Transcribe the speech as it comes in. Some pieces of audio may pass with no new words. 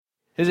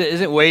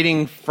Isn't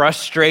waiting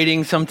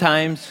frustrating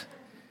sometimes?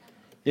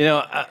 You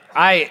know,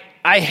 I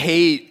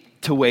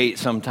hate to wait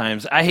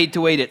sometimes. I hate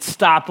to wait at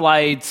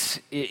stoplights.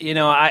 You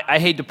know, I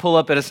hate to pull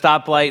up at a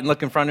stoplight and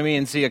look in front of me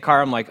and see a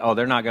car. I'm like, oh,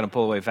 they're not going to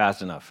pull away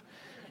fast enough.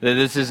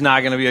 This is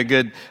not going to be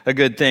a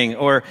good thing.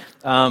 Or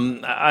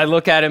I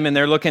look at them and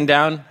they're looking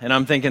down, and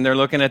I'm thinking they're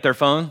looking at their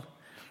phone,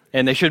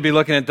 and they should be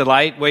looking at the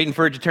light, waiting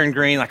for it to turn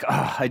green. Like,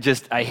 oh,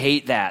 I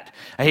hate that.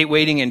 I hate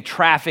waiting in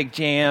traffic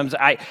jams.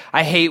 I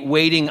hate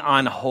waiting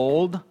on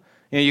hold.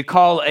 You know, you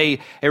call a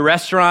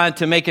restaurant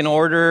to make an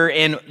order,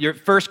 and your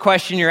first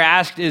question you're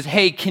asked is,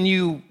 hey, can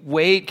you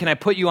wait? Can I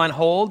put you on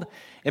hold?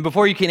 And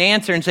before you can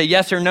answer and say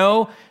yes or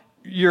no,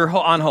 you're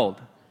on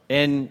hold,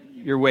 and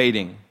you're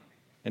waiting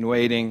and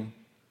waiting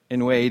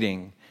and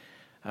waiting.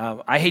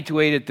 I hate to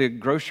wait at the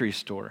grocery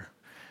store.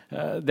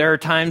 There are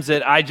times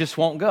that I just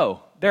won't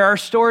go. There are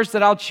stores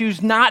that I'll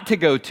choose not to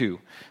go to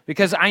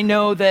because I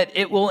know that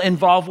it will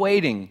involve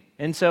waiting.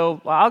 And so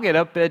I'll get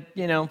up at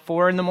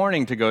 4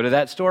 a.m. to go to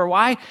that store.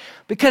 Why?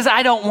 Because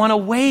I don't want to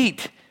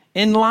wait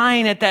in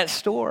line at that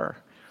store.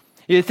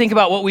 You think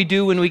about what we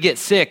do when we get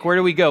sick. Where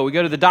do we go? We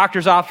go to the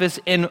doctor's office,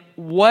 and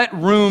what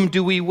room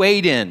do we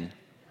wait in?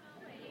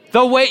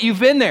 The wait. You've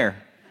been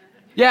there.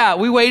 Yeah,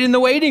 we wait in the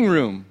waiting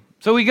room.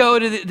 So we go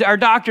to our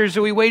doctors,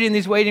 so we wait in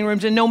these waiting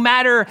rooms, and no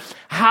matter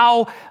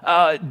how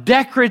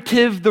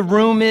decorative the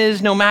room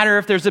is, no matter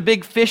if there's a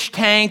big fish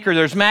tank or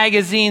there's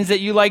magazines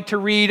that you like to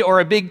read or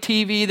a big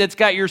TV that's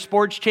got your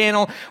sports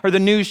channel or the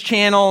news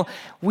channel,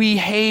 we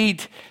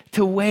hate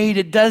to wait.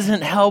 It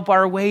doesn't help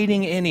our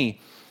waiting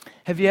any.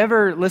 Have you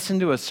ever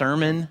listened to a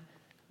sermon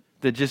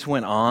that just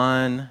went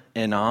on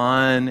and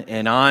on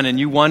and on, and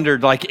you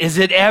wondered, like, is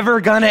it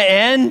ever going to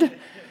end?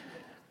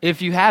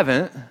 If you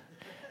haven't,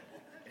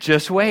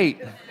 just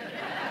wait.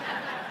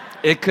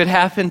 It could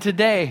happen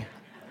today.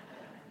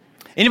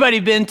 Anybody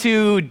been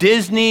to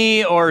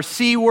Disney or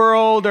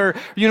SeaWorld or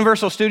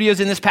Universal Studios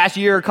in this past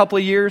year or a couple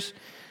of years?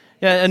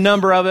 Yeah, a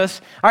number of us.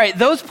 All right,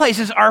 those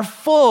places are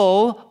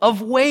full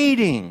of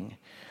waiting.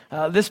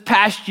 This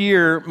past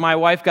year, my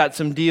wife got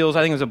some deals.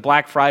 I think it was a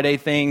Black Friday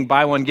thing,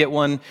 buy one, get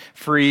one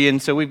free.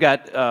 And so we've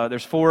got,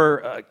 there's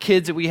 4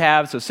 kids that we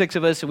have, so 6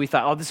 of us. And we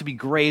thought, oh, this would be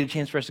great, a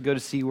chance for us to go to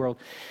SeaWorld.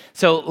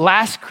 So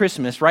last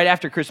Christmas, right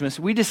after Christmas,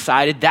 we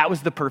decided that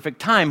was the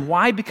perfect time.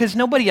 Why? Because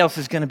nobody else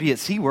is going to be at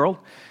SeaWorld,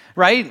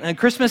 right? At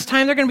Christmas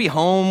time, they're going to be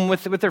home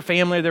with their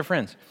family or their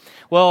friends.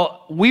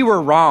 Well, we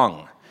were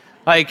wrong.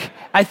 Like,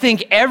 I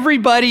think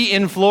everybody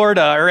in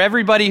Florida or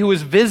everybody who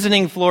was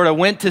visiting Florida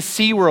went to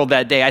SeaWorld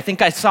that day. I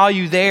think I saw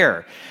you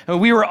there.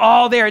 And we were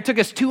all there. It took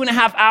us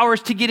 2.5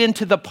 hours to get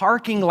into the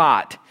parking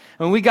lot.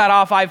 And we got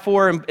off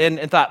I-4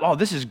 and thought, oh,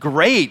 this is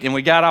great. And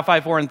we got off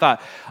I-4 and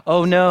thought,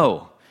 oh,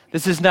 no,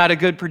 this is not a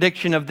good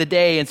prediction of the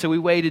day. And so we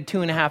waited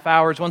 2.5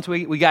 hours. Once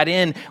we got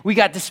in, we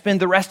got to spend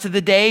the rest of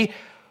the day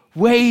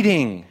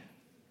waiting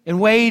and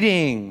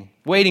waiting.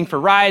 Waiting for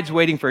rides,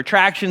 waiting for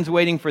attractions,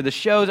 waiting for the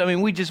shows. I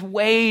mean, we just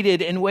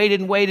waited and waited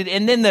and waited.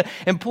 And then the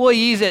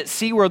employees at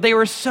SeaWorld, they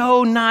were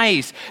so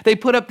nice. They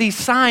put up these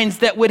signs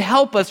that would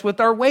help us with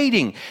our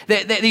waiting.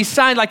 These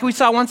signs, like we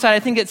saw one side, I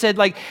think it said,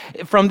 like,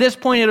 from this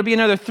point, it'll be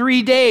another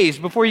 3 days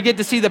before you get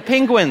to see the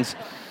penguins.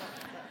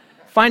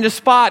 Find a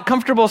spot,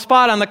 comfortable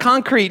spot on the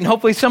concrete, and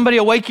hopefully somebody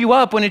will wake you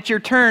up when it's your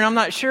turn. I'm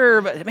not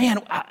sure, but man,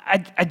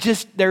 I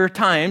just, there are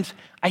times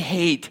I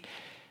hate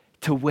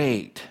to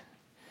wait.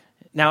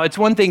 Now, it's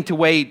one thing to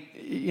wait,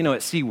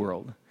 at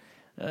SeaWorld.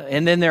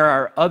 And then there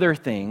are other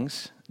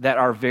things that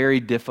are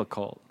very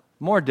difficult,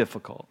 more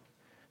difficult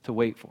to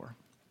wait for.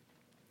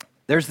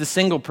 There's the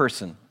single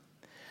person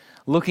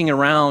looking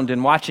around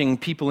and watching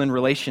people in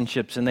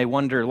relationships, and they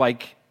wonder,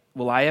 like,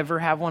 will I ever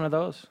have one of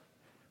those?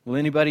 Will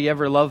anybody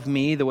ever love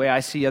me the way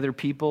I see other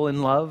people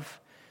in love?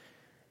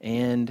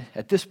 And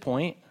at this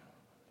point,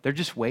 they're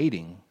just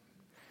waiting.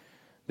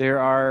 There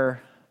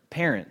are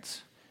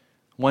parents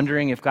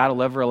wondering if God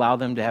will ever allow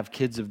them to have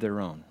kids of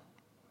their own.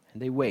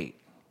 And they wait,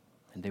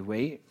 and they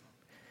wait,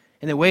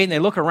 and they wait, and they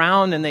look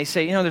around, and they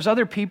say, there's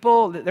other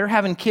people, they're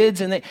having kids,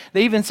 and they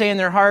even say in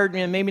their heart,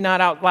 maybe not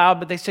out loud,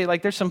 but they say,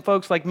 like, there's some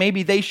folks, like,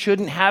 maybe they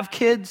shouldn't have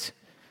kids,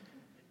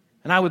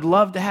 and I would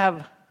love to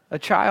have a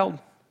child,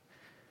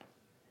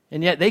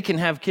 and yet they can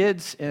have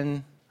kids,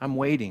 and I'm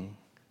waiting.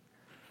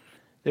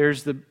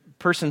 There's the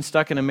person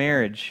stuck in a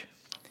marriage,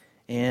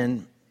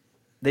 and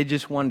they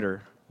just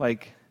wonder,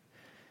 like,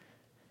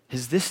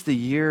 is this the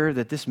year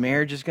that this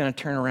marriage is going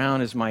to turn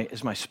around? Is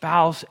my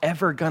spouse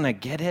ever going to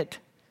get it?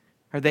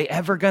 Are they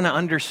ever going to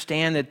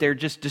understand that they're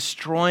just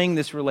destroying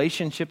this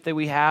relationship that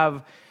we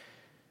have?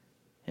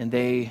 And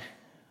they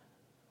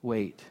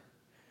wait.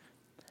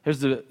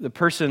 There's the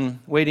person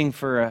waiting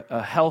for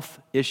a health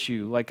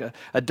issue, like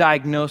a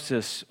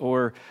diagnosis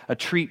or a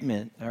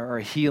treatment or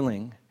a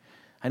healing.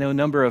 I know a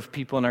number of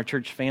people in our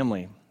church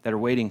family that are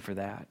waiting for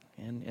that.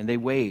 And they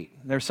wait.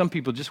 There's some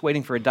people just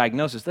waiting for a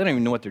diagnosis. They don't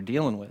even know what they're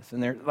dealing with.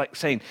 And they're like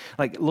saying,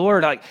 like,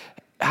 Lord, like,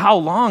 how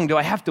long do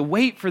I have to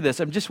wait for this?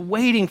 I'm just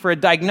waiting for a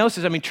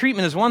diagnosis. I mean,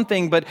 treatment is one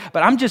thing, but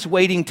I'm just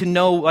waiting to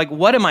know, like,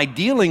 what am I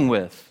dealing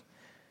with?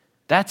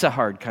 That's a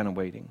hard kind of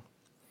waiting.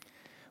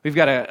 We've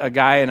got a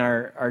guy in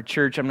our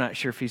church. I'm not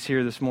sure if he's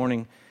here this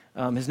morning.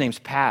 His name's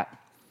Pat.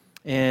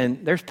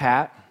 And there's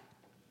Pat.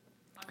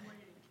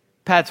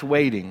 Pat's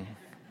waiting.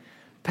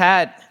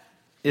 Pat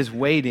is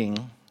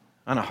waiting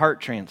on a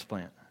heart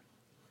transplant.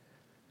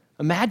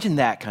 Imagine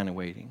that kind of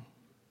waiting.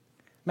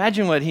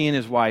 Imagine what he and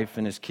his wife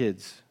and his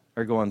kids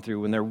are going through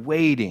when they're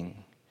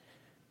waiting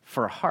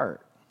for a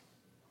heart.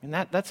 And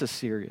that's a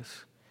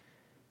serious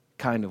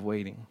kind of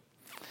waiting.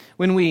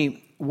 When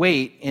we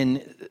wait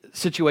in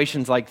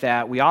situations like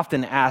that, we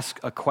often ask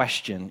a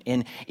question.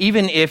 And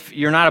even if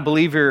you're not a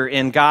believer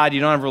in God, you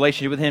don't have a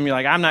relationship with Him, you're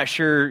like, I'm not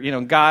sure,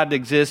 God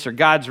exists or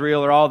God's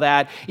real or all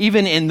that.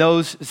 Even in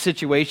those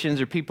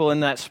situations or people in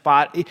that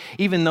spot,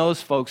 even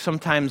those folks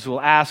sometimes will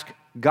ask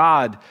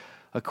God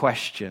a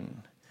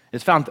question.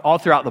 It's found all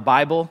throughout the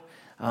Bible.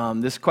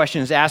 This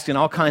question is asked in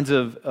all kinds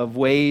of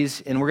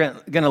ways, and we're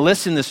going to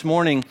listen this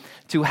morning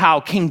to how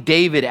King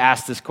David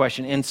asked this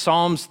question in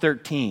Psalms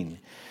 13.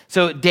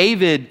 So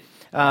David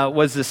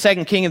was the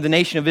second king of the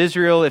nation of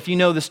Israel. If you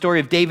know the story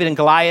of David and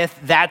Goliath,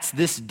 that's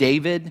this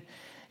David.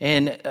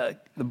 And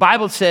the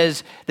Bible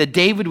says that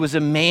David was a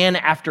man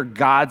after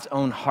God's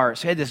own heart.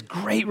 So he had this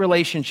great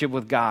relationship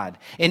with God.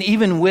 And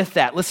even with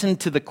that, listen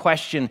to the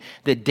question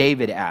that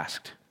David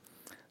asked.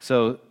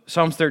 So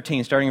Psalms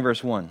 13, starting in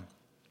verse 1.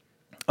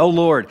 O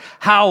Lord,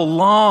 how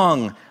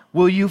long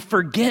will you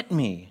forget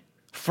me?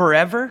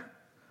 Forever?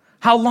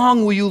 How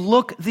long will you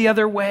look the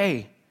other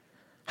way?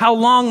 How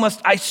long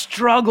must I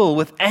struggle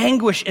with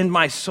anguish in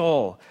my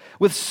soul,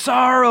 with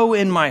sorrow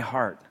in my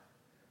heart?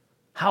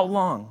 How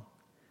long?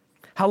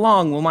 How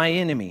long will my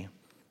enemy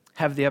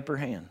have the upper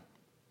hand?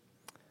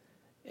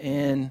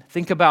 And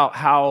think about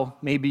how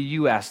maybe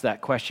you ask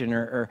that question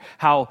or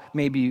how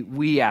maybe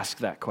we ask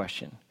that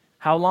question.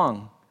 How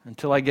long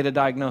until I get a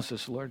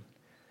diagnosis, Lord?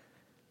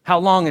 How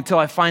long until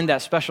I find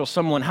that special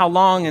someone? How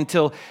long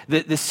until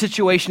the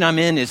situation I'm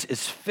in is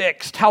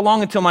fixed? How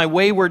long until my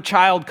wayward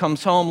child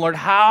comes home? Lord,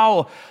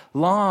 how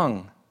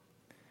long?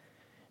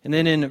 And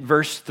then in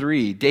verse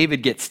 3,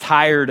 David gets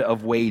tired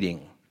of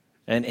waiting.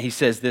 And he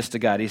says this to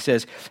God. He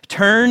says,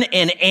 turn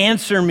and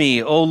answer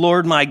me, O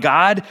Lord my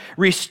God.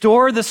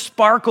 Restore the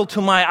sparkle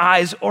to my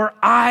eyes, or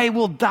I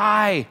will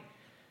die.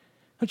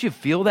 Don't you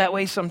feel that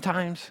way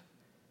sometimes?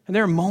 And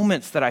there are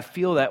moments that I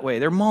feel that way.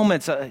 There are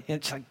moments,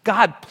 it's like,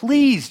 God,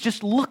 please,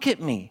 just look at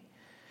me.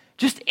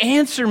 Just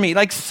answer me.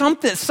 Like some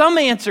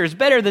answer is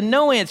better than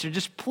no answer.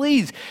 Just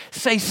please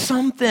say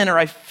something, or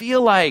I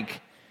feel like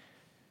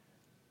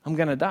I'm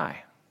going to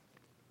die.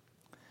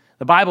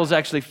 The Bible is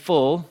actually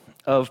full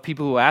of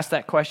people who ask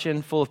that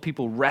question, full of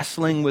people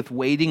wrestling with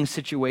waiting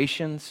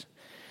situations.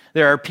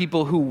 There are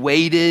people who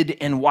waited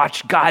and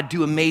watched God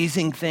do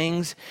amazing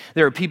things.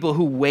 There are people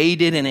who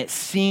waited and it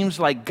seems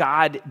like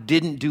God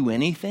didn't do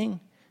anything,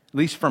 at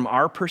least from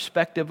our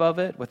perspective of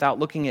it, without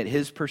looking at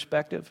His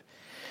perspective.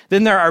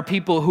 Then there are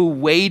people who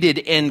waited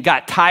and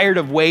got tired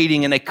of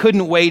waiting and they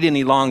couldn't wait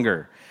any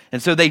longer.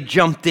 And so they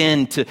jumped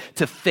in to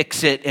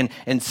fix it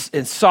and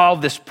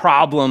solve this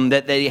problem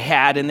that they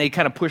had, and they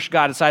kind of pushed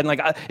God aside and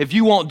like, if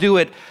you won't do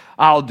it,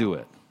 I'll do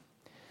it.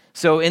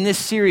 So in this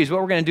series,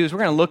 what we're going to do is we're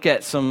going to look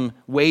at some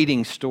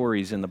waiting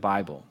stories in the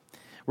Bible.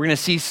 We're going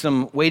to see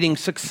some waiting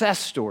success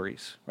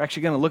stories. We're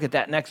actually going to look at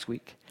that next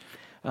week.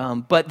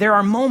 But there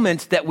are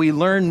moments that we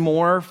learn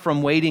more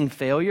from waiting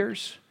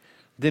failures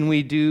than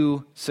we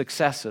do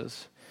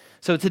successes.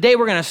 So today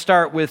we're going to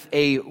start with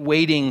a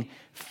waiting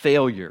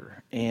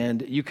failure,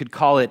 and you could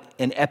call it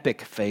an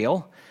epic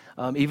fail,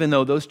 even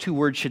though those two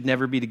words should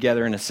never be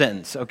together in a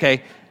sentence,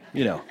 okay?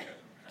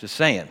 Just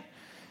saying.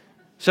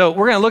 So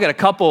we're going to look at a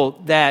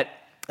couple that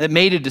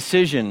made a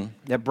decision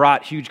that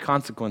brought huge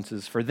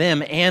consequences for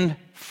them and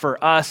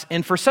for us.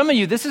 And for some of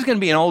you, this is going to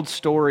be an old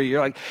story. You're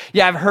like,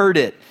 yeah, I've heard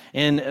it.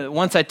 And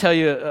once I tell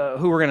you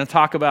who we're going to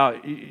talk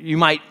about, you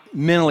might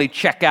mentally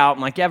check out.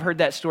 I'm like, yeah, I've heard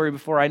that story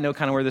before. I know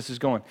kind of where this is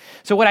going.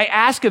 So what I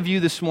ask of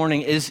you this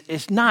morning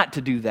is not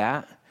to do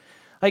that.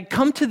 Like,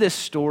 come to this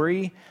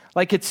story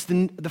like it's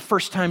the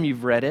first time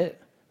you've read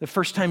it, the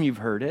first time you've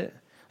heard it.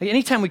 Like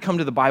anytime we come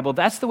to the Bible,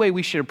 that's the way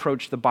we should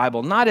approach the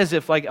Bible. Not as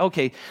if like,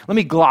 okay, let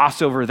me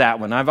gloss over that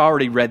one. I've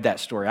already read that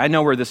story. I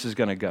know where this is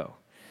going to go.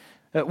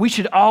 We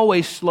should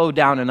always slow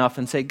down enough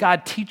and say,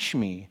 God, teach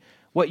me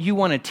what you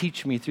want to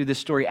teach me through this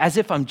story, as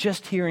if I'm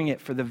just hearing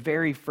it for the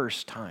very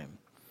first time.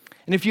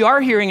 And if you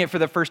are hearing it for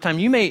the first time,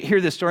 you may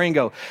hear this story and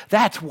go,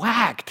 that's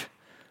whacked.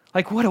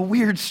 Like, what a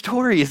weird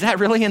story. Is that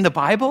really in the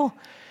Bible?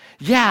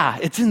 Yeah,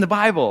 it's in the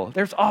Bible.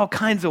 There's all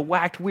kinds of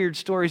whacked, weird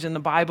stories in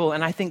the Bible,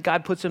 and I think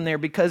God puts them there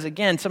because,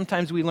 again,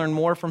 sometimes we learn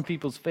more from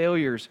people's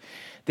failures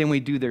than we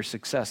do their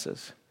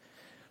successes.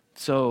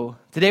 So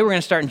today we're going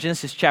to start in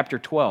Genesis chapter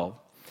 12.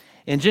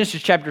 In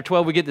Genesis chapter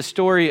 12, we get the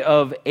story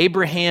of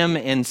Abraham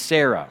and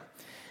Sarah.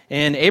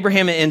 And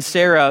Abraham and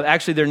Sarah,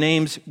 actually their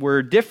names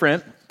were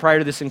different prior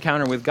to this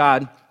encounter with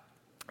God.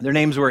 Their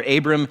names were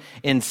Abram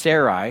and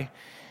Sarai.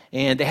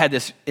 And they had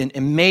an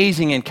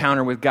amazing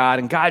encounter with God,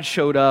 and God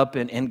showed up,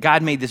 and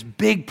God made this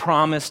big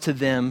promise to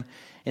them.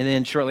 And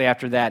then shortly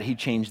after that, he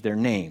changed their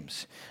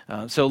names.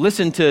 So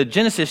listen to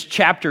Genesis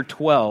chapter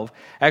 12,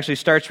 actually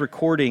starts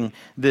recording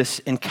this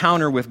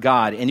encounter with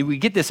God. And we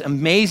get this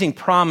amazing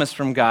promise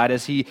from God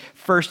as he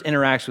first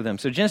interacts with him.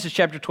 So Genesis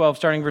chapter 12,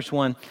 starting verse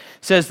 1,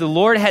 says, "The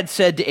Lord had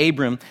said to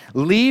Abram,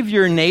 'Leave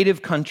your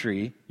native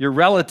country, your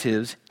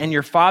relatives, and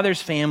your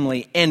father's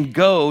family, and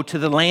go to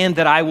the land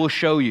that I will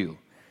show you.'"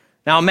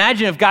 Now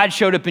imagine if God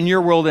showed up in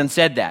your world and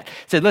said that.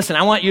 Said, "Listen,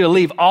 I want you to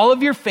leave all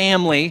of your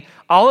family,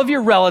 all of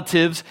your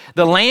relatives,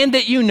 the land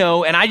that you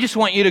know, and I just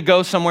want you to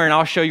go somewhere and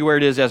I'll show you where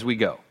it is as we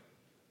go."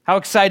 How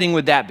exciting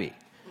would that be?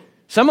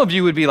 Some of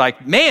you would be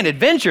like, "Man,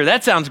 adventure,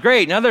 that sounds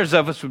great." And others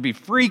of us would be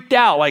freaked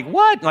out, like,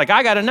 "What? Like,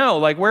 I got to know,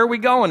 like, where are we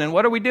going and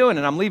what are we doing?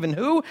 And I'm leaving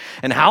who?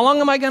 And how long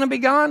am I going to be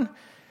gone?"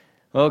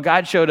 Well,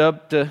 God showed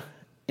up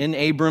in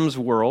Abram's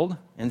world,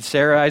 in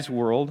Sarai's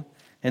world,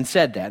 and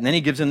said that. And then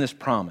he gives him this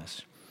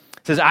promise.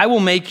 It says, "I will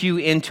make you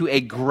into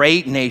a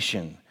great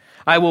nation.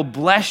 I will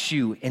bless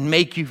you and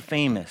make you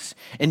famous,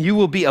 and you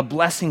will be a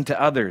blessing to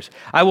others.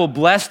 I will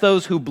bless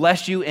those who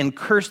bless you and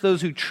curse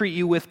those who treat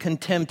you with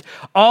contempt.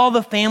 All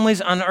the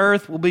families on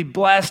earth will be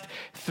blessed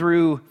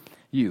through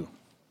you."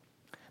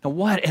 Now,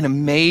 what an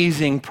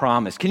amazing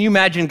promise. Can you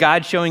imagine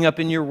God showing up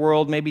in your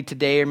world maybe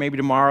today or maybe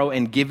tomorrow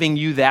and giving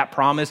you that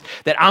promise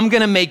that I'm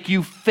going to make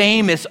you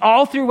famous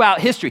all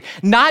throughout history,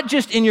 not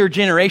just in your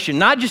generation,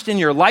 not just in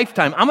your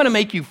lifetime. I'm going to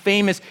make you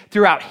famous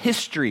throughout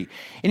history.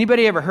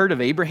 Anybody ever heard of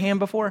Abraham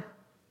before?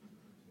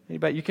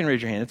 Anybody? You can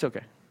raise your hand. It's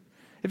okay.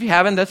 If you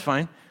haven't, that's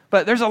fine.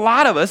 But there's a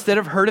lot of us that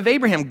have heard of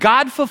Abraham.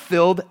 God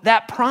fulfilled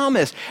that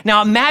promise.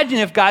 Now imagine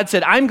if God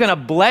said, "I'm going to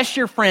bless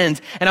your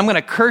friends and I'm going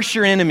to curse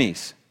your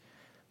enemies."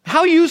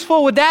 How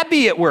useful would that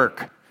be at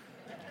work?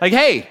 Like,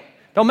 "Hey,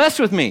 don't mess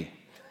with me."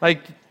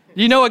 Like,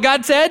 you know what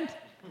God said?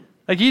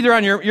 Like, either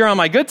you're on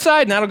my good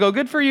side and that'll go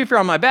good for you. If you're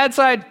on my bad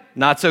side,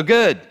 not so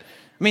good.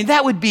 I mean,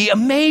 that would be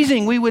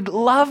amazing. We would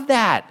love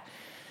that.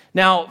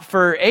 Now,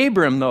 for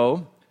Abram,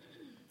 though,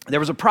 there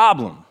was a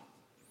problem.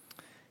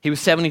 He was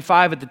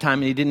 75 at the time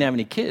and he didn't have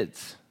any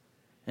kids.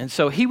 And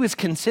so he was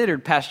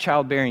considered past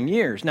childbearing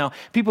years. Now,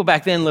 people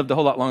back then lived a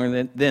whole lot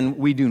longer than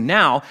we do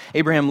now.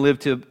 Abraham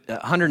lived to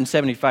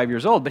 175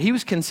 years old, but he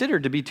was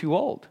considered to be too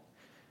old.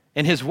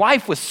 And his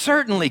wife was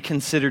certainly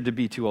considered to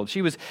be too old.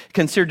 She was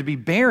considered to be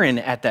barren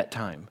at that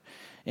time.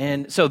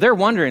 And so they're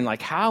wondering,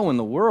 like, how in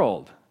the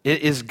world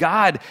is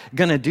God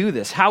going to do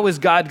this? How is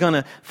God going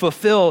to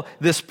fulfill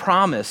this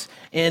promise?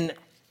 And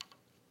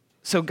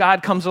so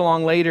God comes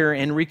along later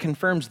and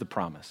reconfirms the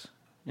promise.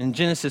 In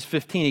Genesis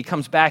 15, he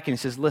comes back and he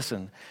says,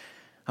 "Listen,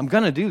 I'm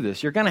going to do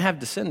this. You're going to have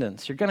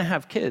descendants. You're going to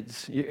have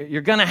kids.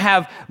 You're going to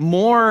have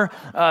more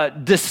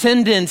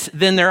descendants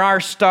than there are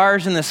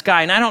stars in the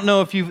sky." And I don't know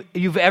if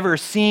you've ever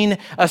seen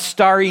a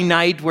starry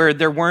night where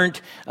there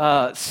weren't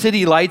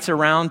city lights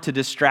around to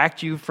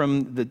distract you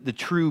from the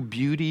true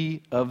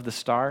beauty of the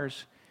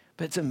stars,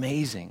 but it's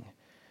amazing.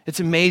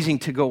 It's amazing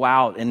to go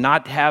out and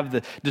not have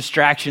the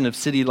distraction of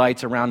city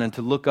lights around and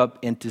to look up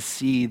and to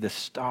see the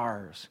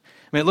stars.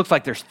 I mean, it looks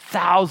like there's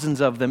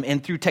thousands of them,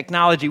 and through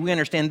technology, we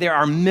understand there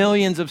are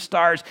millions of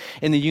stars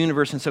in the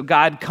universe. And so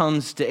God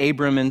comes to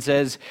Abram and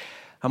says,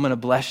 "I'm going to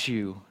bless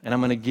you, and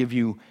I'm going to give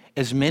you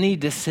as many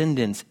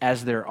descendants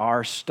as there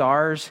are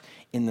stars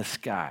in the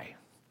sky."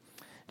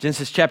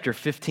 Genesis chapter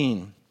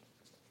 15,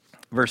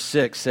 verse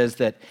 6 says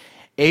that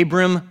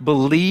Abram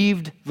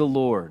believed the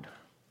Lord,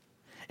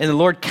 and the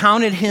Lord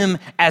counted him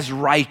as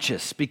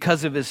righteous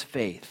because of his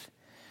faith.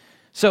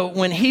 So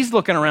when he's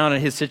looking around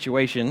at his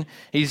situation,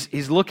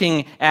 he's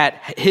looking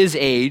at his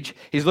age,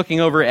 he's looking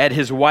over at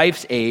his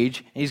wife's age,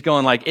 and he's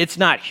going like, it's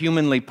not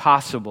humanly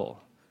possible.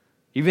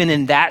 Even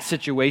in that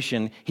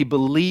situation, he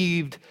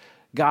believed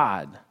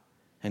God,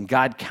 and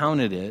God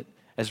counted it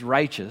as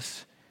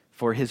righteous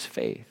for his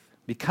faith,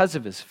 because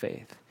of his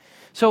faith.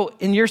 So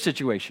in your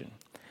situation,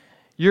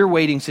 your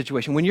waiting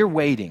situation, when you're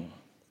waiting,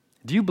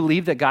 do you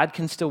believe that God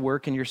can still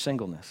work in your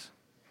singleness?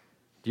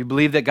 Do you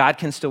believe that God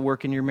can still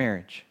work in your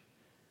marriage?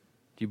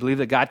 Do you believe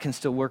that God can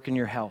still work in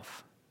your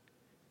health?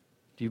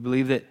 Do you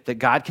believe that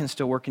God can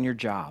still work in your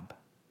job,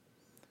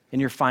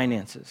 in your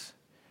finances?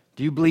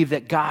 Do you believe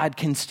that God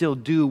can still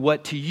do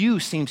what to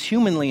you seems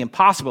humanly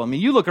impossible? I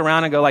mean, you look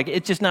around and go like,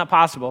 it's just not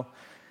possible.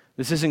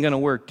 This isn't going to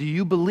work. Do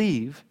you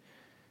believe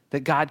that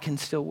God can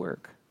still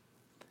work?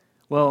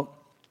 Well,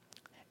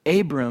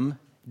 Abram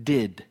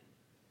did.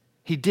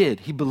 He did.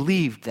 He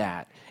believed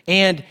that.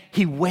 And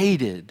he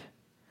waited.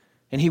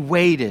 And he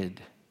waited.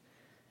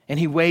 And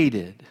he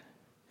waited.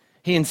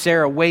 He and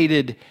Sarah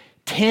waited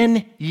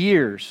 10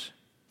 years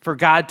for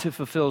God to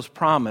fulfill his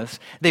promise.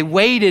 They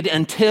waited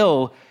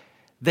until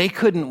they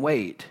couldn't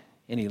wait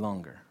any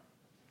longer.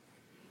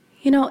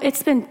 You know,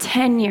 it's been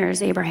 10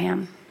 years,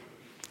 Abraham.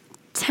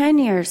 10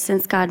 years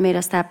since God made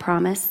us that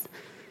promise.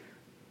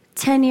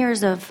 10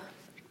 years of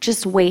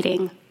just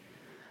waiting.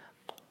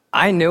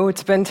 I know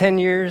it's been 10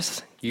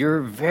 years. You're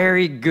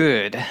very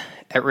good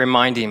at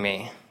reminding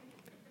me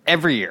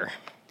every year.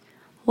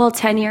 Well,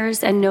 10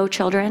 years and no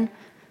children.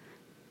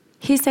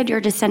 He said your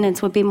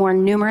descendants would be more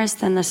numerous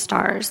than the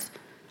stars.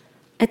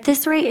 At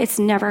this rate, it's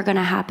never going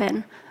to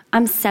happen.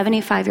 I'm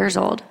 75 years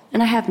old,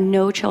 and I have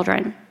no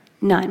children,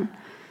 none.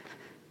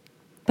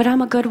 But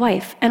I'm a good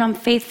wife, and I'm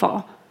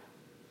faithful.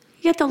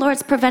 Yet the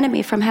Lord's prevented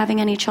me from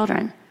having any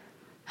children.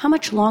 How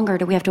much longer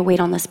do we have to wait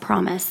on this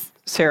promise?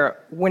 Sarah,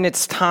 when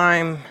it's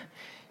time,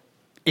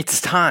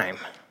 it's time.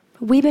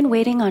 We've been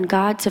waiting on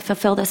God to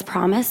fulfill this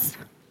promise,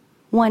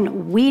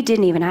 one we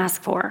didn't even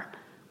ask for.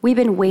 We've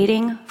been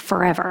waiting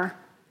forever.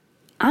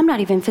 I'm not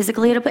even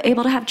physically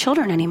able to have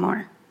children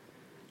anymore.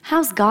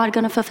 How's God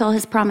going to fulfill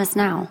his promise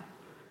now?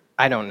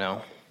 I don't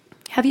know.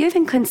 Have you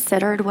even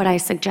considered what I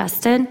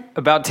suggested?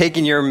 About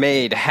taking your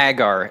maid,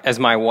 Hagar, as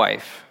my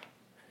wife.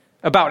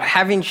 About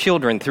having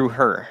children through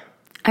her.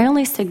 I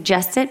only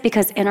suggest it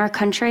because in our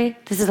country,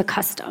 this is a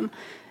custom.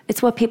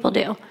 It's what people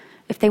do.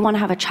 If they want to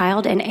have a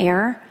child and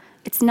heir,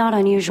 it's not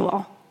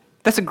unusual.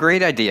 That's a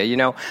great idea. You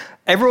know,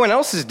 everyone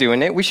else is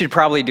doing it. We should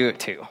probably do it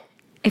too.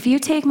 If you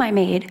take my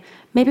maid,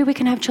 maybe we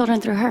can have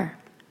children through her.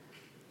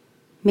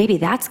 Maybe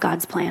that's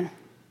God's plan.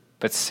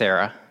 But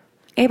Sarah...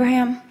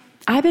 Abraham,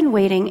 I've been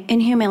waiting in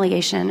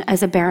humiliation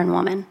as a barren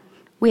woman.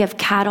 We have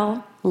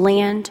cattle,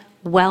 land,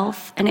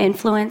 wealth, and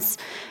influence,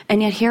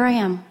 and yet here I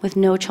am with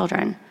no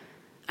children.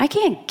 I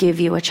can't give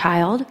you a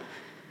child.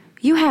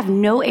 You have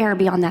no heir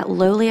beyond that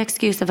lowly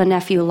excuse of a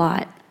nephew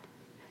Lot.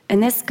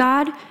 And this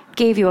God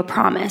gave you a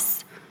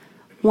promise,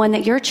 one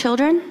that your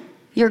children,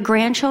 your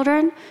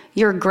grandchildren,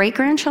 your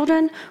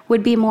great-grandchildren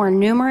would be more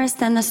numerous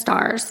than the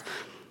stars.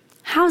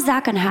 How's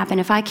that going to happen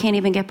if I can't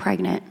even get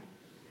pregnant?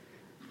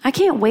 I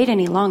can't wait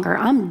any longer.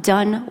 I'm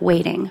done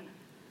waiting.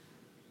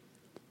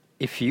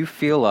 If you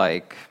feel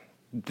like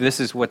this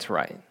is what's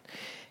right,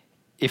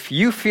 if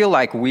you feel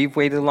like we've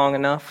waited long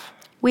enough...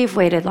 We've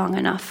waited long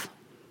enough.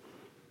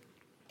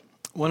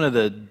 One of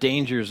the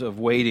dangers of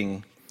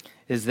waiting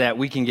is that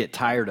we can get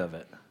tired of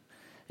it.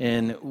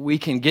 And we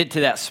can get to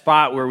that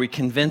spot where we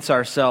convince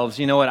ourselves,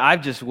 you know what,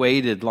 I've just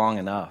waited long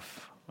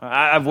enough.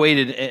 I've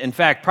waited, in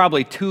fact,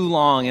 probably too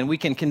long, and we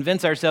can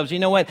convince ourselves, you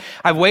know what,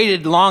 I've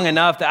waited long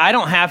enough that I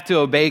don't have to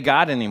obey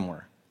God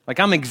anymore. Like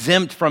I'm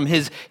exempt from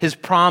his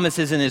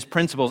promises and his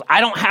principles.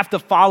 I don't have to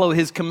follow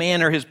his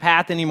command or his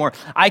path anymore.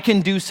 I can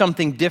do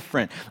something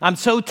different. I'm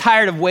so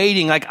tired of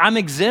waiting, like I'm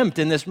exempt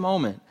in this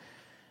moment.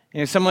 You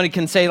know, somebody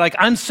can say, like,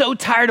 I'm so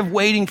tired of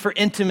waiting for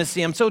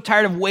intimacy. I'm so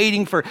tired of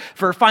waiting for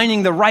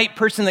finding the right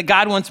person that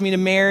God wants me to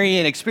marry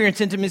and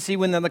experience intimacy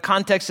within the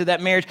context of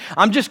that marriage.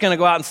 I'm just going to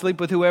go out and sleep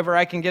with whoever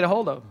I can get a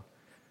hold of.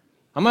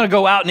 I'm going to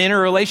go out and enter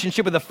a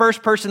relationship with the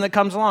first person that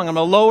comes along. I'm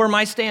going to lower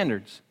my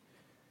standards.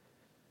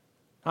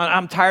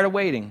 I'm tired of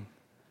waiting.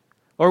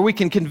 Or we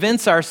can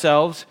convince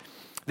ourselves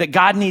that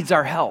God needs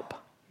our help.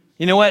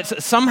 You know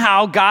what?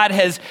 Somehow God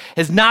has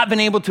not been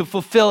able to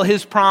fulfill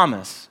his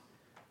promise.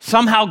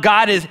 Somehow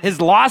God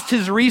has lost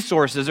his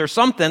resources or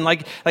something,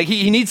 like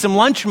he needs some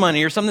lunch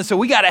money or something, so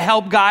we got to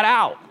help God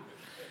out.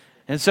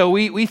 And so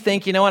we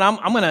think, you know what,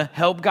 I'm going to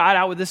help God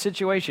out with this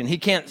situation. He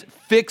can't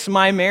fix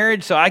my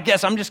marriage, so I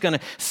guess I'm just going to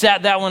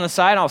set that one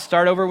aside. I'll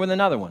start over with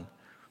another one.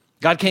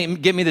 God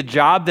can't get me the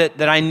job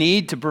that I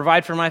need to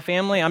provide for my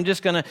family. I'm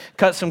just going to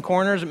cut some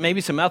corners,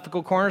 maybe some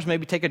ethical corners,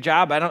 maybe take a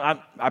job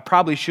I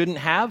probably shouldn't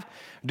have.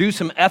 Do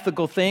some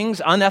ethical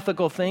things,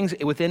 unethical things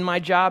within my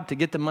job to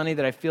get the money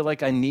that I feel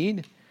like I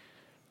need.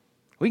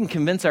 We can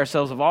convince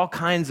ourselves of all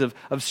kinds of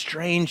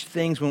strange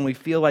things when we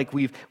feel like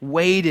we've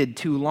waited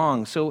too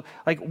long. So,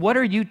 like, what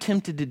are you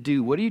tempted to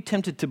do? What are you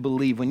tempted to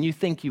believe when you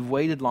think you've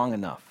waited long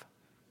enough?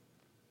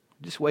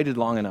 Just waited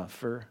long enough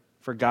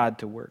for God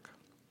to work.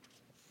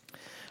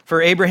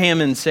 For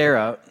Abraham and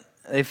Sarah,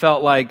 they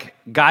felt like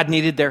God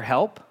needed their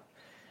help.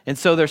 And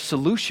so their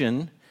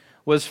solution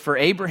was for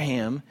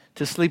Abraham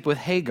to sleep with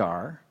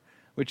Hagar,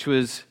 which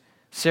was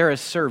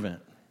Sarah's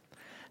servant.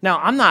 Now,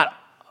 I'm not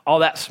all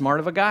that smart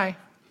of a guy,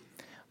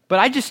 but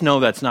I just know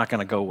that's not going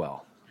to go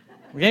well.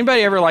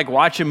 Anybody ever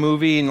watch a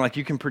movie and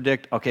you can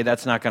predict, okay,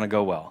 that's not going to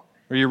go well?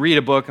 Or you read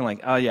a book and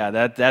oh yeah,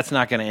 that's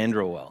not going to end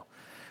real well.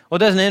 Well, it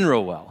doesn't end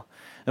real well.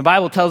 The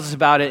Bible tells us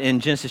about it in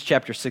Genesis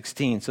chapter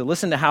 16. So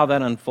listen to how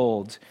that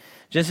unfolds.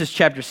 Genesis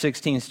chapter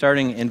 16,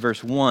 starting in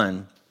verse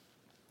 1,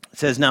 it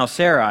says, Now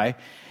Sarai,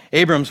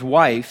 Abram's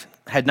wife,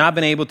 had not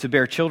been able to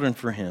bear children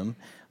for him,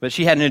 but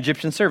she had an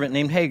Egyptian servant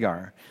named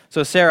Hagar.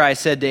 So Sarai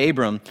said to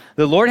Abram,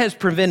 The Lord has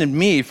prevented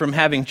me from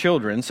having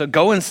children, so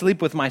go and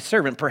sleep with my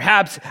servant.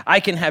 Perhaps I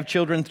can have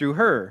children through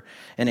her.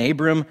 And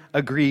Abram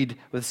agreed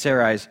with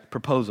Sarai's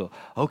proposal.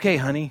 Okay,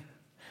 honey,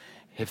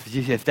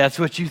 if that's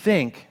what you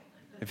think,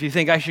 if you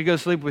think I should go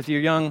sleep with your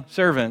young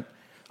servant,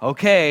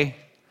 okay,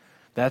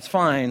 that's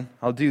fine,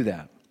 I'll do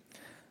that.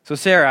 So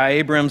Sarai,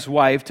 Abram's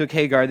wife, took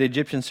Hagar, the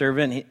Egyptian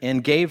servant,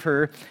 and gave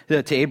her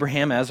to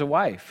Abraham as a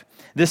wife.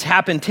 This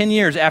happened 10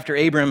 years after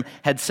Abram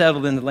had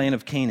settled in the land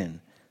of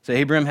Canaan. So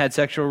Abram had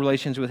sexual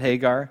relations with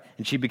Hagar,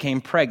 and she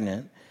became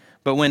pregnant.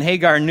 But when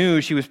Hagar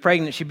knew she was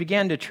pregnant, she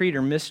began to treat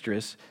her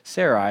mistress,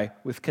 Sarai,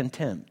 with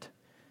contempt.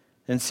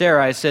 And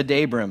Sarai said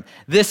to Abram,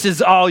 This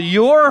is all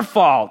your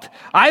fault.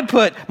 I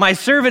put my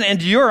servant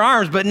into your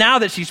arms, but now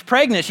that she's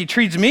pregnant, she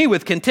treats me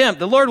with contempt.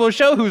 The Lord will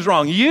show who's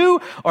wrong,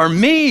 you or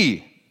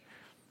me.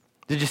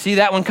 Did you see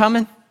that one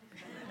coming?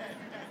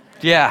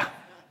 Yeah.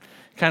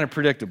 kind of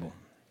predictable.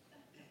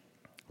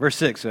 Verse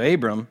 6, so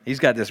Abram, he's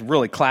got this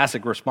really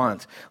classic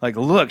response. Like,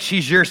 look,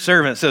 she's your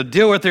servant, so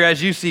deal with her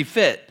as you see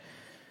fit.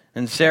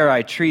 And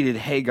Sarai treated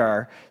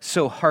Hagar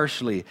so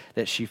harshly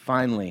that she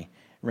finally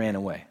ran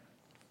away.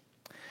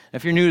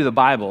 If you're new to the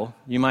Bible,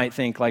 you might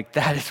think, like,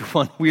 that is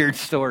one weird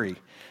story.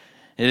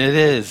 And it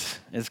is.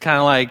 It's kind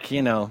of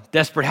like,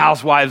 Desperate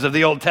Housewives of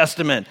the Old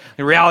Testament,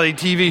 a reality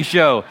TV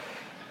show.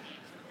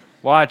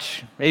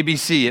 Watch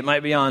ABC. It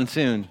might be on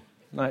soon.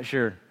 Not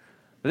sure.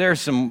 But there are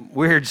some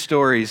weird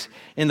stories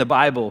in the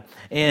Bible.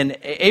 And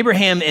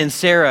Abraham and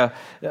Sarah,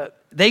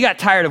 they got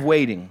tired of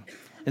waiting.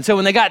 And so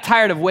when they got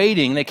tired of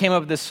waiting, they came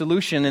up with this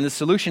solution, and the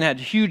solution had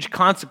huge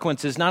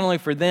consequences, not only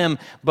for them,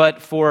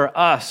 but for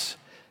us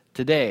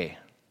today.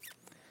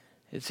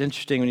 It's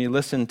interesting when you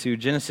listen to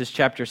Genesis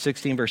chapter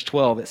 16, verse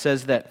 12. It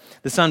says that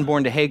the son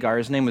born to Hagar,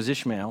 his name was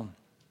Ishmael,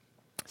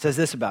 says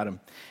this about him.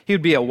 He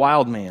would be a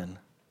wild man,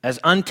 as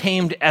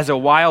untamed as a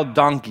wild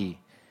donkey,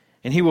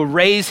 and he will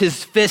raise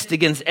his fist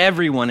against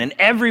everyone, and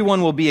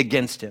everyone will be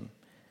against him.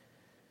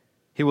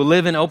 He will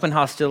live in open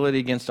hostility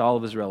against all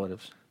of his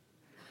relatives.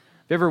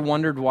 Have you ever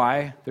wondered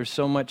why there's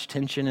so much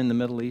tension in the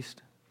Middle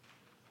East?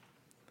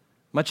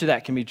 Much of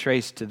that can be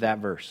traced to that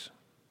verse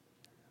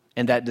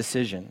and that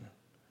decision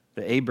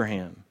that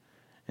Abraham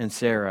and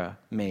Sarah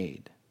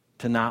made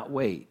to not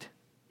wait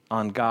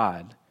on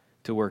God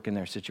to work in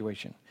their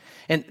situation.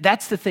 And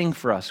that's the thing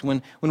for us.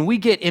 When we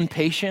get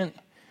impatient,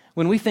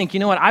 when we think, you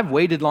know what, I've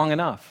waited long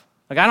enough.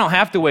 Like, I don't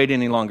have to wait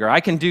any longer.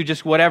 I can do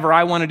just whatever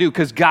I want to do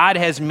because God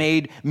has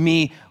made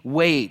me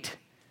wait.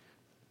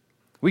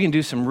 We can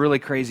do some really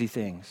crazy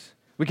things.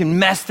 We can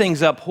mess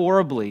things up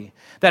horribly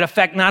that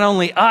affect not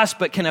only us,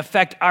 but can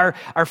affect our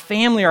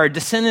family, our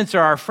descendants, or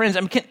our friends.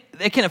 I mean,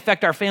 it can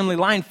affect our family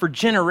line for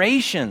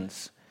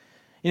generations.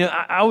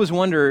 I always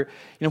wonder,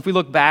 if we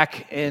look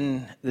back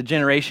in the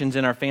generations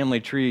in our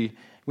family tree,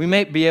 we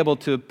may be able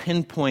to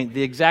pinpoint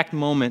the exact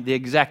moment, the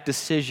exact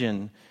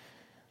decision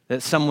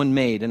that someone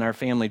made in our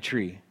family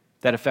tree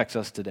that affects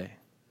us today.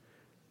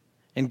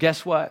 And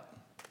guess what?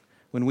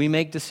 When we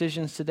make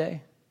decisions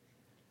today,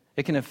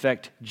 it can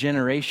affect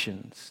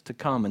generations to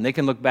come. And they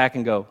can look back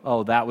and go,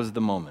 oh, that was the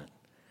moment.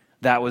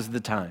 That was the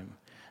time.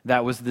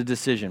 That was the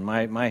decision.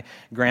 My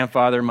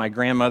grandfather, my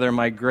grandmother,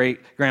 my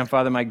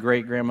great-grandfather, my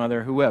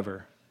great-grandmother,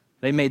 whoever,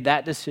 they made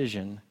that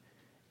decision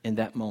in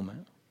that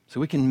moment. So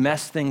we can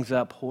mess things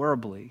up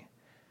horribly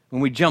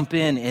when we jump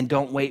in and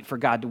don't wait for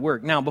God to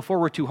work. Now, before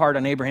we're too hard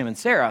on Abraham and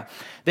Sarah,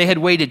 they had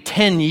waited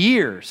 10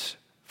 years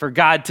for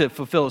God to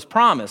fulfill his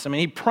promise. I mean,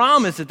 he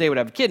promised that they would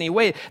have a kid,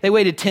 and they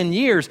waited 10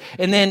 years,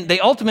 and then they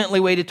ultimately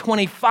waited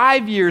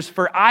 25 years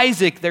for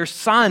Isaac, their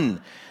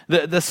son,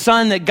 the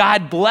son that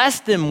God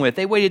blessed them with.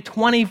 They waited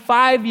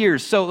 25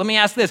 years. So let me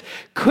ask this.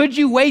 Could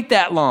you wait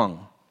that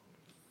long?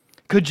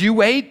 Could you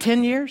wait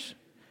 10 years?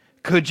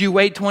 Could you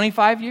wait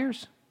 25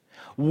 years?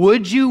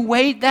 Would you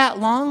wait that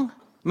long?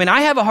 I mean,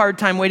 I have a hard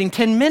time waiting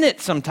 10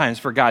 minutes sometimes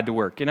for God to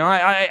work.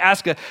 I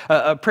ask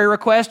a prayer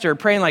request or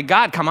praying like,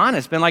 God, come on,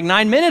 it's been like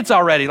 9 minutes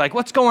already. Like,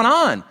 what's going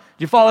on? Did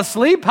you fall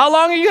asleep? How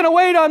long are you going to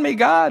wait on me,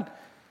 God?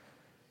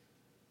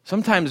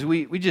 Sometimes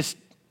we just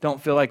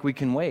don't feel like we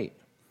can wait.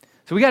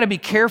 So we got to be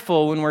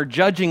careful when we're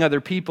judging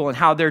other people and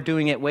how they're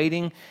doing it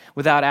waiting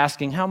without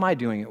asking, how am I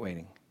doing it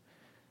waiting?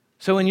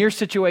 So in your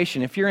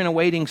situation, if you're in a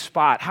waiting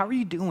spot, how are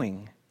you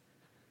doing?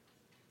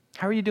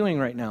 How are you doing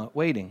right now at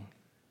waiting?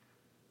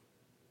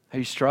 Are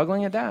you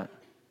struggling at that?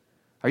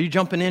 Are you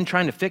jumping in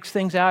trying to fix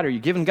things out? Are you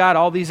giving God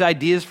all these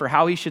ideas for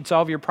how he should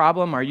solve your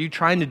problem? Are you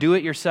trying to do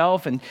it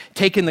yourself and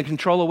taking the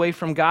control away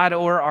from God?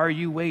 Or are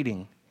you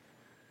waiting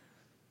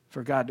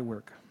for God to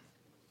work?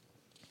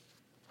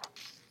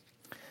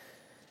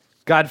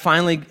 God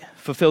finally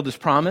fulfilled his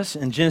promise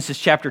in Genesis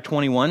chapter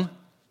 21.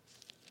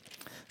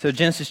 So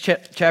Genesis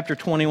chapter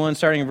 21,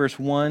 starting in verse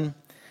 1,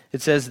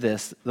 it says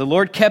this, the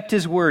Lord kept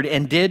his word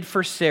and did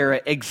for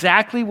Sarah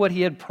exactly what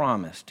he had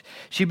promised.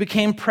 She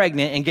became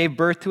pregnant and gave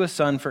birth to a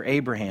son for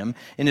Abraham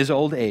in his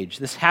old age.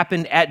 This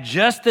happened at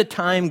just the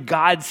time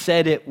God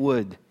said it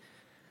would.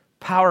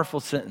 Powerful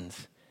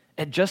sentence.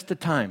 At just the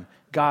time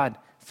God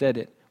said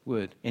it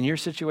would. In your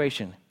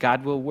situation,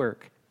 God will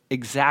work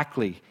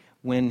exactly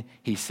when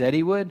he said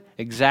he would,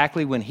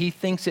 exactly when he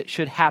thinks it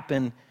should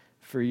happen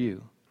for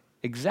you.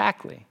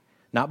 Exactly.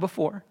 Not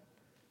before,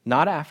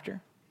 not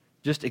after.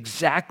 Just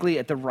exactly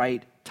at the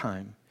right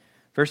time.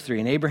 Verse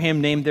 3, and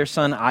Abraham named their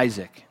son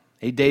Isaac.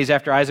 8 days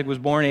after Isaac was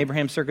born,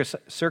 Abraham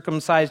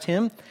circumcised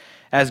him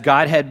as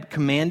God had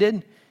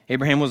commanded.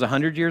 Abraham was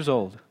 100 years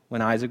old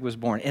when Isaac was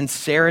born. And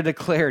Sarah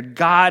declared,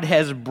 God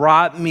has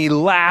brought me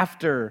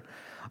laughter.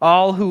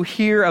 All who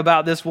hear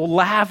about this will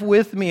laugh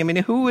with me. I mean,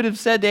 who would have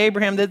said to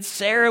Abraham that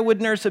Sarah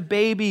would nurse a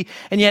baby,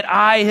 and yet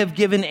I have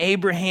given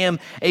Abraham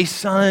a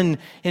son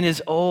in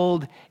his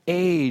old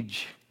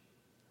age?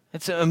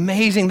 It's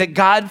amazing that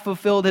God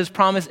fulfilled his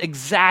promise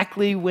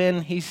exactly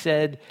when he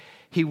said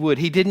he would.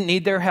 He didn't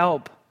need their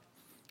help.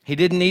 He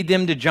didn't need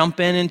them to jump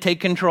in and take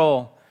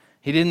control.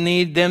 He didn't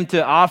need them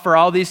to offer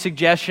all these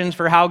suggestions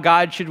for how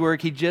God should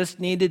work. He just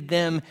needed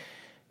them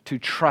to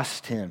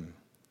trust him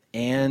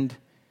and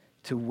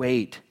to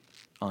wait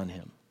on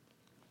him.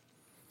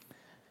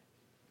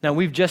 Now,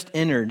 we've just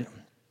entered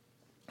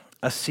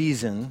a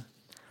season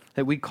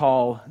that we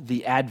call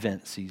the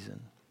Advent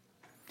season.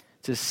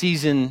 It's a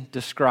season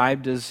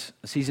described as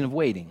a season of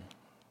waiting.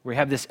 We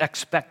have this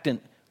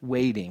expectant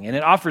waiting, and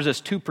it offers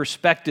us two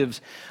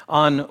perspectives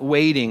on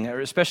waiting,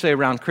 especially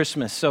around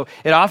Christmas. So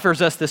it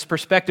offers us this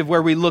perspective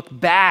where we look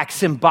back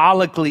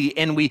symbolically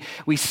and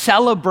we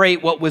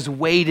celebrate what was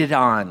waited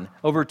on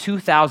over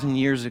 2,000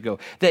 years ago,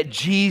 that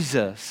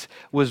Jesus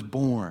was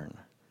born,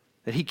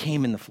 that he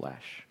came in the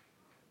flesh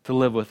to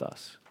live with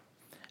us.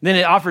 Then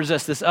it offers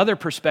us this other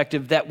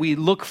perspective that we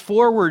look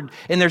forward,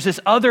 and there's this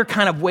other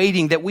kind of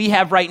waiting that we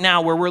have right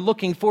now where we're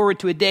looking forward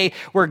to a day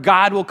where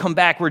God will come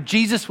back, where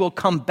Jesus will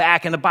come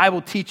back, and the Bible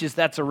teaches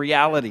that's a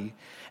reality.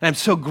 And I'm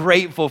so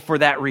grateful for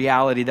that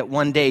reality that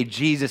one day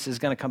Jesus is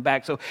going to come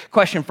back. So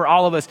question for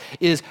all of us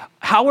is,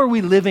 how are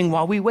we living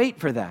while we wait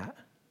for that?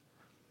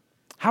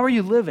 How are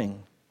you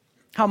living?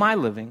 How am I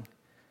living?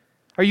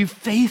 Are you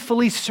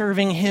faithfully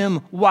serving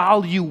him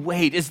while you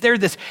wait? Is there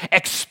this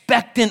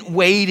expectant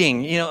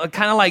waiting,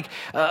 kind of like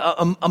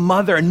a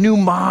mother, a new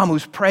mom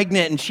who's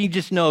pregnant and she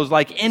just knows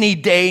like any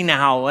day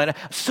now, and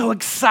I'm so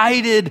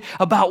excited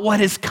about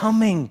what is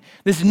coming,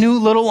 this new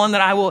little one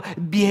that I will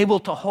be able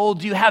to hold?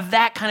 Do you have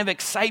that kind of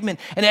excitement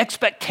and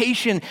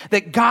expectation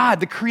that God,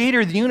 the creator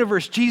of the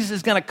universe, Jesus,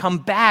 is going to come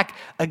back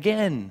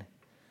again?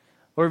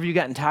 Or have you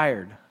gotten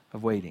tired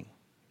of waiting?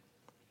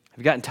 Have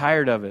you gotten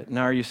tired of it?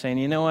 Now are you saying,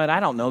 you know what, I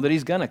don't know that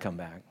he's going to come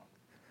back.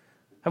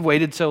 I've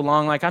waited so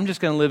long, like I'm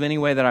just going to live any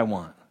way that I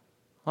want.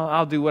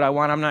 I'll do what I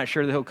want. I'm not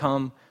sure that he'll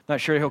come. I'm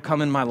not sure he'll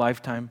come in my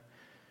lifetime.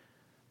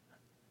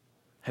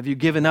 Have you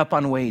given up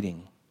on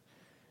waiting?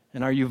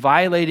 And are you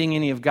violating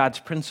any of God's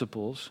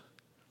principles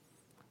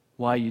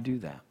while you do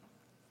that?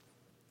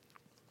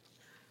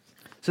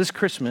 So this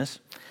Christmas,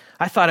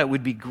 I thought it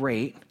would be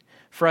great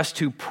for us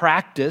to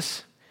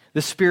practice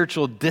the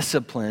spiritual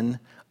discipline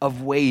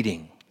of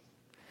waiting.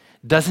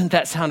 Doesn't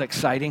that sound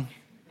exciting?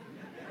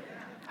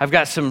 I've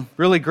got some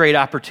really great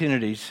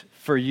opportunities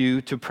for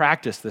you to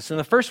practice this. And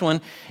the first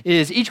one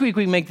is each week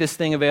we make this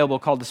thing available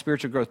called the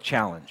Spiritual Growth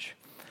Challenge.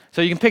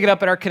 So you can pick it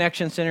up at our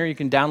Connection Center. You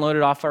can download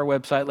it off our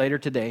website later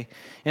today.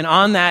 And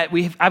on that,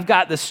 I've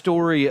got the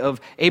story of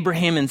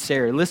Abraham and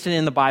Sarah listed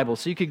in the Bible.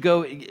 So you could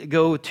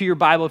go to your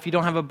Bible. If you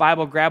don't have a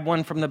Bible, grab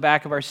one from the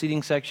back of our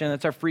seating section.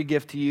 That's our free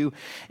gift to you.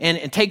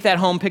 And take that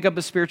home, pick up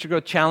a Spiritual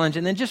Growth Challenge,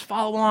 and then just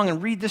follow along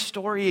and read the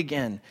story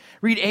again.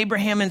 Read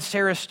Abraham and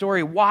Sarah's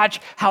story.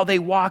 Watch how they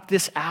walk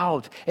this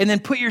out. And then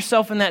put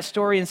yourself in that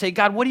story and say,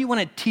 God, what do you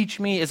want to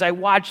teach me as I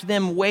watch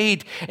them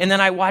wait and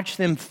then I watch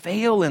them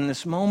fail in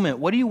this moment?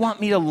 What do you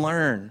want me to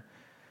learn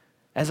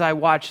as I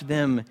watch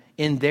them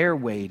in their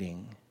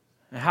waiting?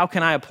 How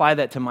can I apply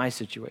that to my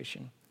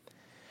situation?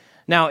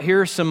 Now, here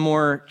are some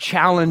more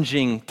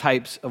challenging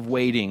types of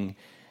waiting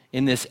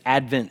in this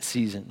Advent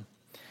season.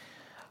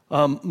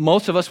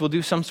 Most of us will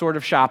do some sort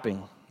of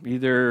shopping,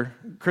 either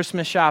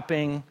Christmas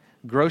shopping,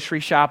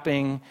 grocery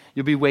shopping.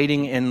 You'll be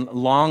waiting in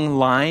long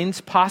lines,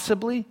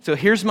 possibly. So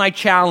here's my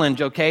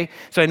challenge, okay?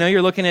 So I know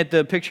you're looking at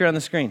the picture on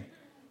the screen.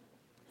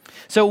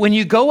 So when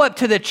you go up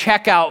to the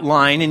checkout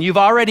line and you've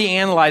already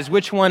analyzed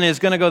which one is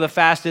going to go the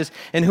fastest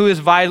and who is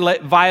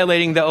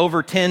violating the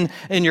over 10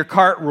 in your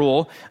cart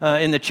rule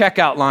in the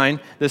checkout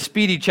line, the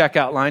speedy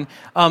checkout line,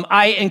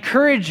 I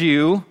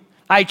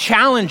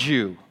challenge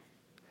you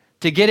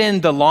to get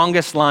in the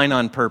longest line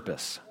on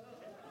purpose.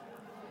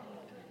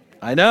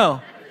 I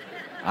know.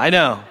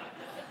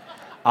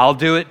 I'll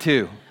do it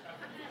too.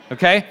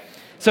 Okay?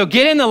 So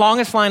get in the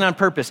longest line on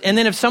purpose. And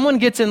then if someone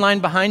gets in line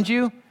behind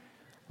you,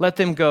 let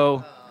them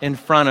go in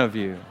front of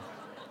you.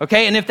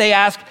 Okay? And if they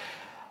ask,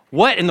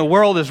 what in the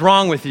world is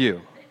wrong with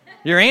you?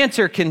 Your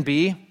answer can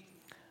be,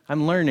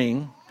 I'm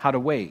learning how to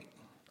wait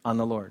on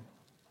the Lord.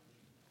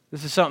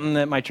 This is something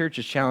that my church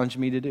has challenged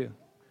me to do.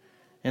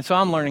 And so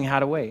I'm learning how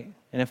to wait.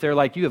 And if they're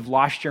like, you have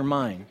lost your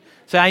mind,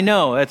 say, I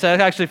know, it's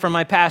actually from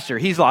my pastor.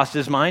 He's lost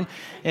his mind.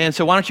 And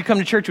so why don't you come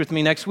to church with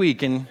me next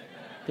week and,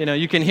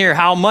 you can hear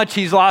how much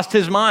he's lost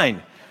his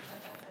mind.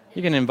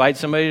 You can invite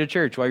somebody to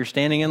church while you're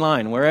standing in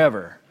line,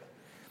 wherever.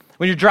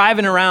 When you're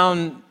driving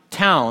around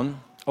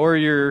town or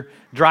you're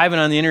driving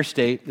on the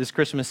interstate this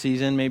Christmas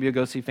season, maybe you'll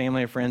go see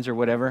family or friends or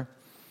whatever,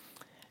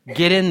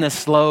 get in the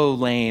slow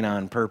lane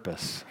on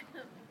purpose,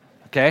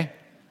 okay?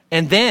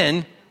 And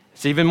then,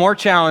 it's even more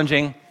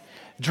challenging,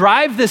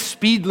 drive the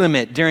speed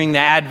limit during the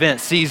Advent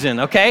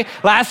season, okay?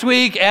 Last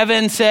week,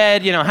 Evan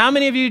said, how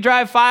many of you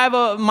drive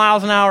 5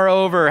 miles an hour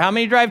over? How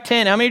many drive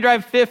 10? How many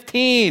drive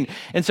 15?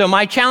 And so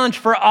my challenge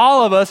for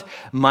all of us,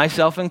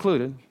 myself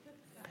included,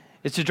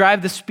 is to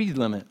drive the speed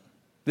limit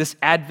this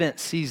Advent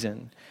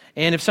season.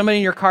 And if somebody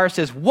in your car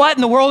says, what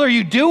in the world are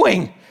you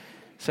doing?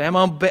 Say,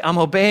 I'm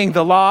obeying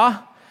the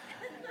law.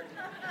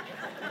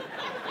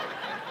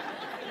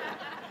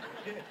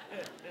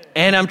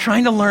 And I'm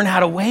trying to learn how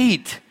to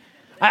wait.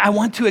 I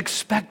want to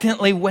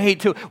expectantly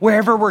wait to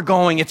wherever we're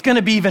going. It's going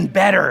to be even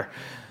better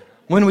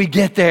when we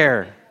get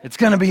there. It's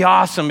going to be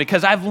awesome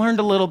because I've learned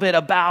a little bit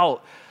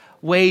about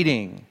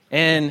waiting.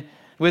 And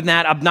when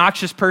that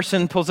obnoxious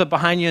person pulls up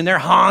behind you and they're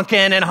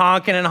honking and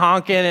honking and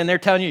honking and they're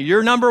telling you,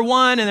 you're number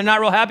one, and they're not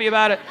real happy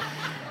about it.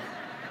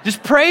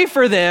 Just pray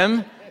for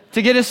them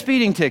to get a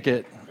speeding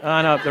ticket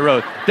on up the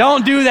road.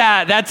 Don't do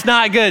that. That's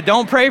not good.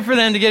 Don't pray for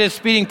them to get a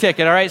speeding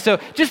ticket, all right? So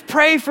just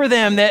pray for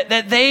them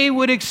that they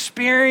would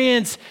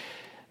experience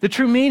the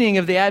true meaning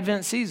of the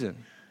Advent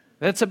season.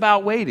 That's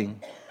about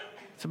waiting.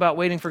 It's about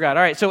waiting for God.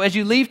 All right, so as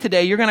you leave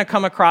today, you're going to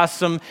come across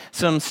some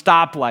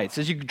stoplights.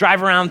 As you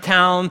drive around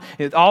town,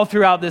 all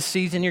throughout this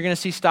season, you're going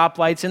to see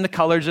stoplights, and the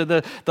colors of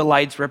the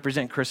lights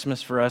represent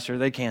Christmas for us, or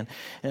they can.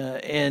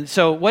 And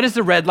so what does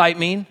the red light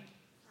mean?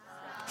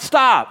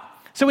 Stop.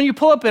 So when you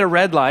pull up at a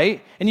red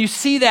light and you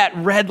see that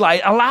red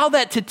light, allow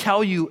that to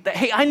tell you that,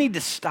 hey, I need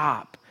to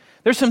stop.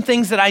 There's some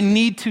things that I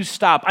need to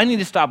stop. I need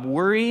to stop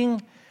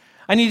worrying.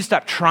 I need to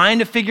stop trying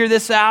to figure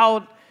this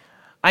out.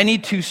 I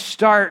need to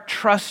start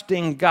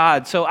trusting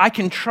God. So I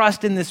can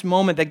trust in this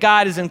moment that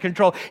God is in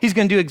control. He's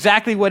going to do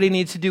exactly what he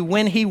needs to do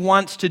when he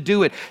wants to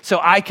do it.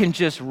 So I can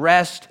just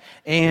rest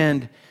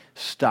and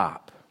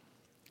stop.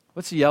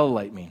 What's the yellow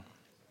light mean?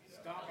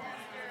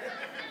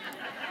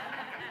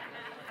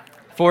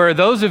 For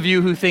those of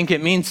you who think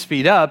it means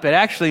speed up, it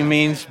actually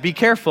means be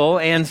careful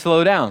and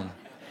slow down.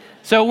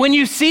 So when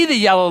you see the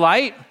yellow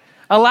light,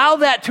 allow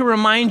that to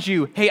remind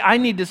you, hey, I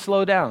need to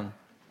slow down.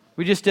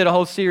 We just did a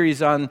whole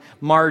series on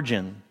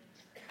margin,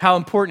 how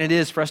important it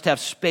is for us to have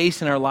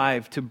space in our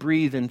life to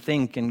breathe and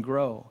think and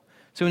grow.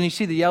 So when you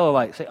see the yellow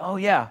light, say, oh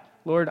yeah,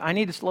 Lord, I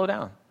need to slow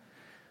down.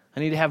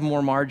 I need to have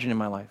more margin in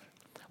my life.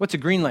 What's a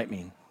green light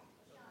mean?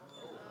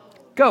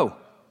 Go.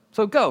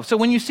 So go. So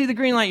when you see the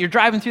green light, you're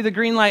driving through the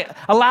green light,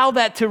 allow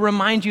that to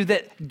remind you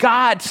that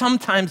God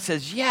sometimes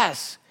says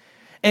yes.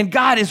 And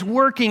God is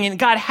working, and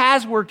God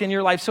has worked in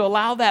your life. So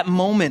allow that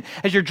moment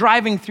as you're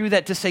driving through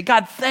that to say,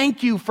 God,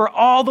 thank you for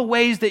all the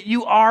ways that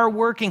you are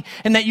working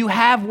and that you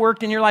have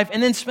worked in your life.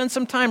 And then spend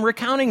some time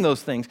recounting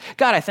those things.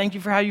 God, I thank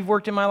you for how you've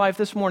worked in my life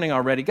this morning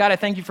already. God, I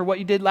thank you for what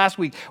you did last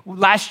week,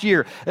 last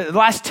year, the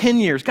last 10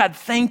 years. God,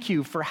 thank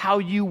you for how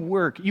you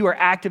work. You are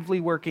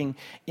actively working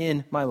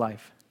in my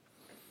life.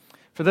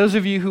 For those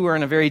of you who are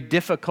in a very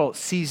difficult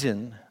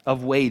season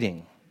of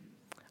waiting,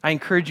 I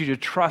encourage you to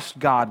trust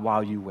God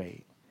while you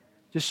wait.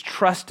 Just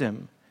trust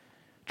him.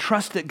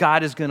 Trust that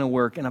God is going to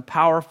work in a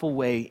powerful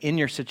way in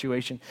your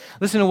situation.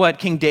 Listen to what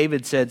King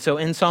David said. So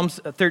in Psalm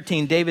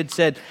 13, David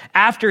said,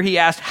 after he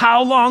asked,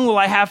 how long will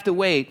I have to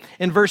wait?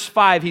 In verse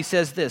 5, he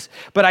says this,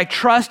 but I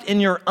trust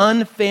in your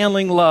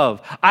unfailing love.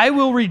 I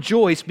will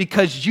rejoice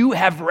because you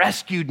have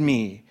rescued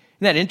me. Isn't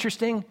that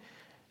interesting?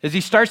 As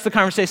he starts the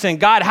conversation saying,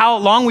 God, how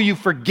long will you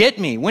forget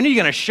me? When are you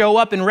going to show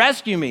up and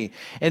rescue me?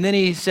 And then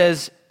he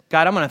says,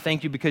 God, I'm going to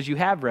thank you because you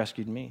have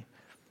rescued me.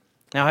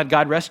 Now, had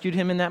God rescued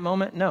him in that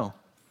moment? No.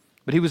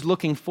 But he was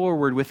looking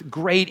forward with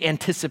great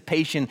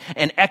anticipation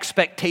and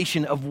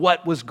expectation of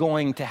what was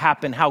going to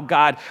happen, how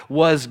God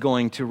was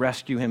going to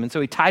rescue him. And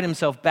so he tied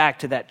himself back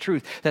to that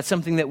truth. That's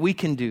something that we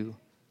can do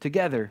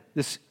together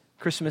this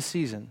Christmas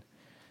season,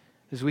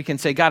 is we can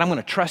say, God, I'm going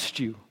to trust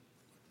you.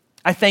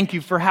 I thank you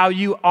for how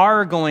you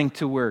are going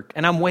to work,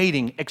 and I'm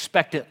waiting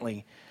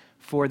expectantly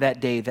for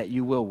that day that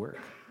you will work.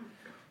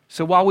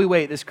 So while we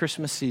wait this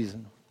Christmas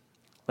season,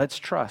 let's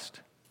trust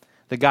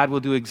that God will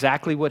do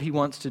exactly what he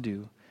wants to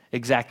do,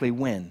 exactly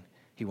when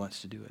he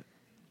wants to do it.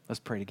 Let's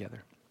pray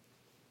together.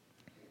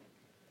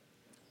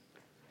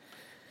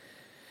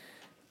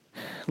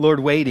 Lord,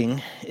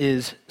 waiting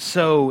is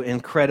so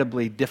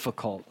incredibly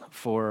difficult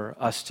for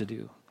us to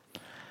do.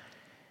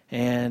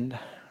 And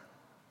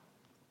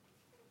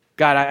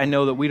God, I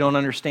know that we don't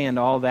understand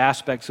all the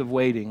aspects of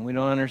waiting. We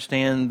don't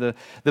understand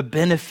the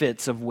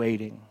benefits of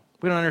waiting.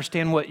 We don't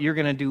understand what you're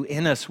going to do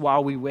in us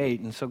while we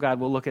wait. And so, God,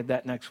 we'll look at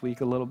that next week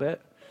a little bit.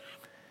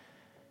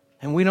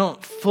 And we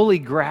don't fully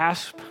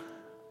grasp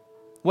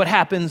what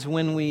happens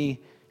when we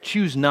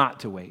choose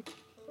not to wait.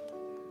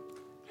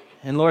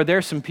 And Lord, there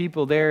are some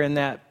people there in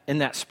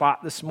that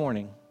spot this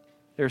morning.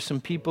 There are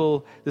some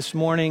people this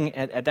morning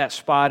at that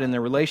spot in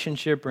their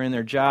relationship or in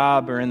their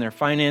job or in their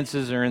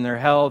finances or in their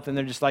health, and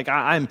they're just like,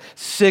 I'm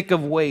sick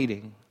of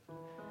waiting.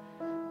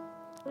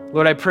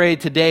 Lord, I pray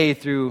today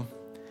through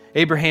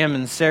Abraham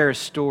and Sarah's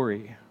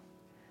story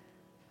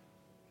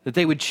that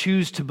they would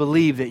choose to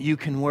believe that you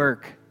can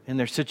work in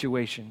their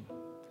situation.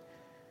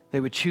 They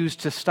would choose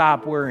to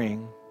stop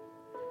worrying.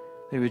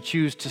 They would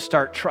choose to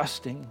start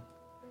trusting.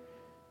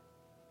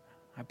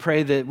 I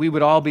pray that we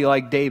would all be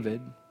like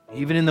David,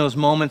 even in those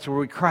moments where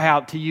we cry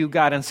out to you,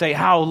 God, and say,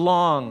 how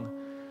long?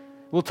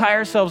 We'll tie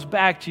ourselves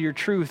back to your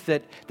truth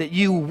that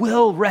you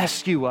will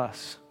rescue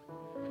us.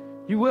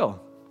 You will.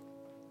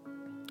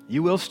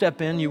 You will step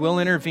in. You will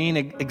intervene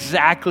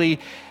exactly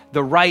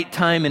the right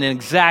time and in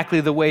exactly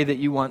the way that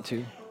you want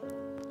to.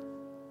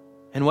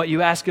 And what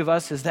you ask of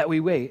us is that we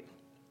wait.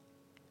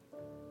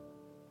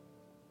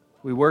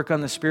 We work on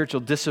the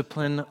spiritual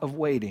discipline of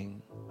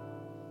waiting.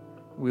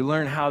 We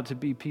learn how to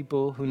be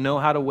people who know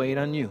how to wait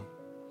on you.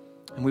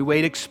 And we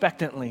wait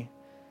expectantly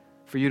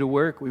for you to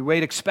work. We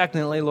wait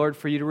expectantly, Lord,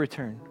 for you to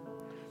return.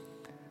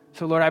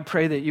 So Lord, I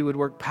pray that you would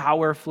work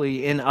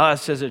powerfully in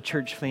us as a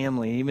church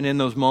family, even in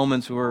those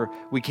moments where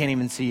we can't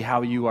even see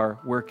how you are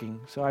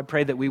working. So I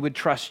pray that we would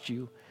trust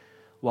you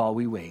while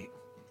we wait.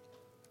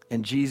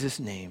 In Jesus'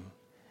 name,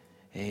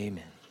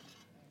 amen.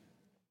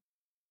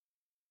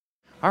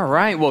 All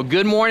right, well,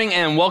 good morning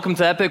and welcome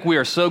to Epic. We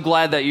are so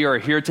glad that you are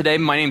here today.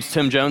 My name's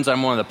Tim Jones.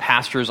 I'm one of the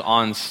pastors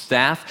on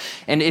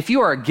staff. And if you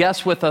are a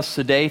guest with us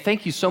today,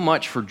 thank you so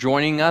much for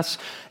joining us.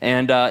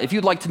 And if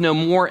you'd like to know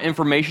more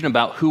information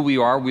about who we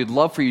are, we'd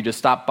love for you to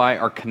stop by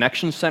our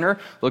Connection Center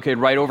located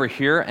right over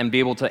here and be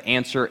able to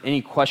answer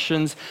any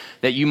questions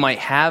that you might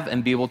have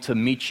and be able to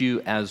meet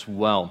you as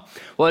well.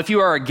 Well, if you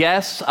are a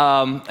guest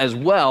as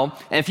well,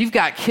 and if you've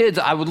got kids,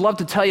 I would love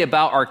to tell you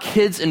about our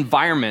kids'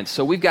 environments.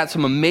 So we've got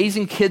some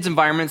amazing kids'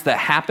 environments that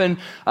happen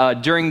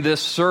during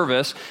this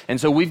service. And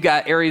so we've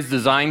got areas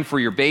designed for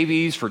your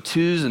babies, for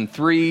 2s and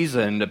 3s,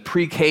 and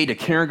pre-K to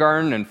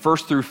kindergarten, and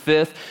 1st through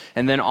 5th,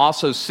 and then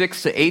also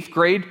 6th to 8th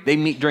grade. They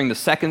meet during the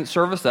second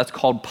service. That's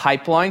called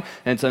Pipeline,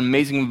 and it's an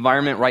amazing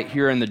environment right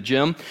here in the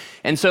gym.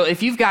 And so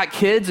if you've got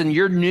kids and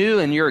you're new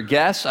and you're a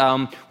guest,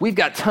 we've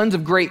got tons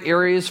of great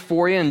areas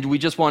for you, and we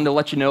just wanted to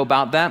let you know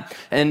about that.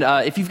 And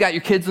if you've got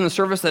your kids in the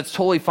service, that's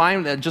totally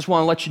fine. I just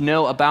want to let you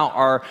know about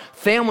our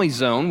family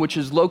zone, which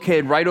is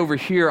located right over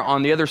here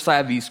on the other side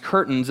of these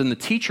curtains in the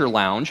teacher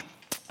lounge.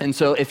 And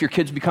so if your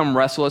kids become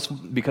restless,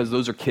 because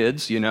those are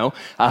kids,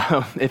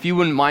 if you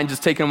wouldn't mind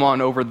just taking them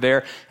on over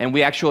there, and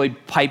we actually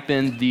pipe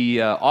in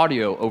the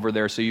audio over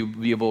there so you'll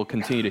be able to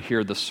continue to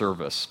hear the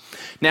service.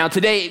 Now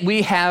today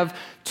we have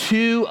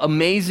 2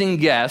 amazing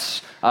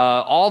guests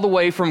all the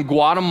way from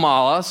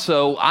Guatemala.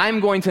 So I'm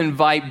going to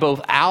invite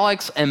both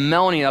Alex and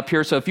Melanie up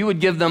here. So if you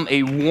would give them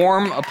a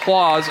warm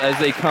applause as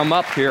they come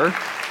up here.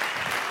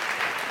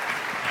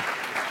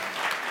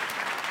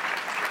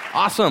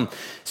 Awesome.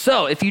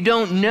 So, if you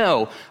don't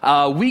know,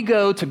 we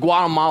go to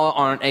Guatemala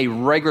on a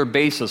regular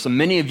basis. And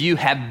many of you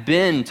have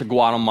been to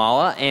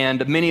Guatemala,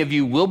 and many of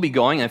you will be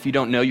going. And if you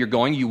don't know you're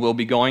going, you will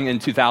be going in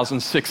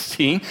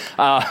 2016.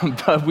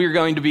 But we're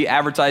going to be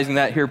advertising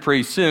that here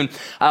pretty soon.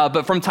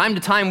 But from time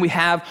to time, we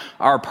have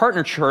our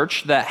partner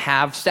church that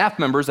have staff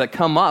members that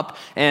come up,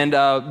 and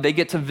they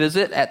get to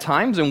visit at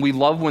times, and we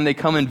love when they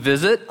come and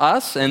visit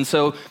us. And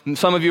so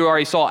some of you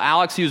already saw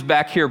Alex. He was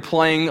back here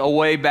playing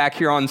away back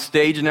here on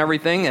stage and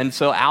everything. And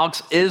so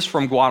Alex is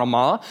from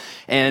Guatemala,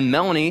 and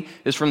Melanie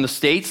is from the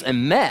States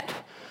and met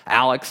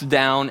Alex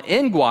down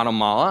in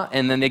Guatemala,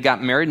 and then they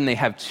got married, and they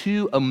have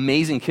 2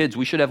 amazing kids.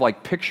 We should have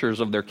pictures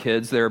of their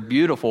kids. They're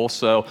beautiful,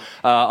 so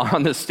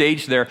on the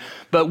stage there.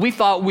 But we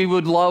thought we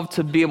would love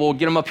to be able to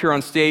get them up here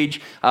on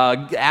stage,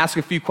 ask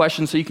a few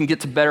questions so you can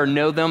get to better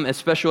know them,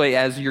 especially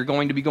as you're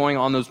going to be going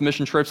on those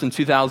mission trips in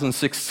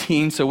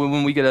 2016. So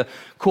when we get a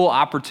cool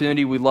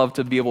opportunity, we'd love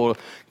to be able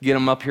to get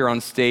them up here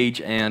on stage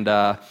and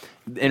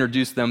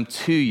introduce them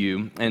to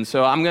you. And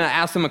so I'm going to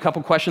ask them a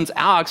couple questions.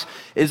 Alex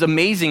is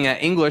amazing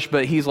at English,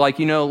 but he's like,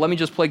 let me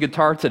just play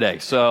guitar today.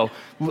 So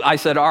I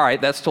said, all right,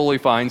 that's totally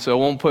fine. So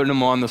I won't put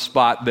him on the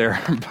spot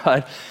there.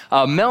 But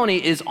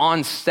Melanie is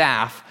on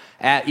staff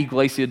at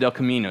Iglesia del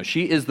Camino.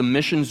 She is the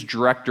missions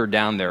director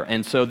down there.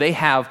 And so they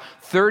have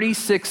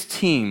 36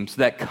 teams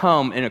that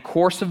come in a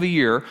course of a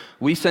year.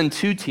 We send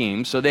 2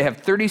 teams, so they have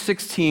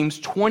 36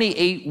 teams,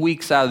 28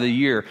 weeks out of the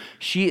year.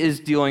 She is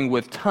dealing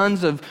with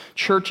tons of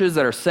churches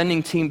that are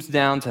sending teams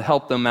down to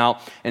help them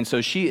out, and so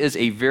she is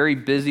a very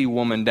busy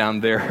woman down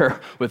there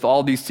with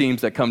all these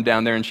teams that come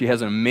down there, and she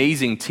has an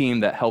amazing team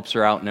that helps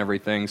her out and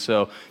everything.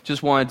 So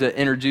just wanted to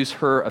introduce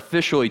her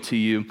officially to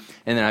you,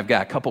 and then I've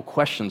got a couple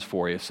questions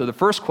for you. So the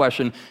first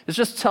question is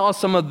just tell us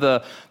some of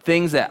the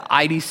things that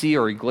IDC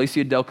or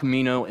Iglesia del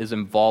Camino is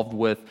involved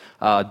with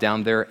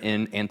down there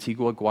in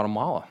Antigua,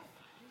 Guatemala.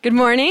 Good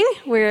morning.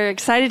 We're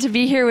excited to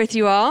be here with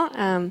you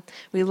all.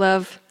 We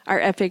love our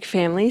Epic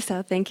family,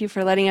 so thank you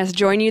for letting us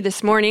join you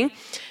this morning.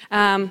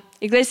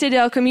 Iglesia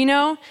del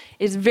Camino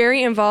is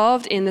very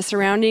involved in the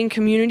surrounding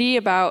community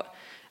about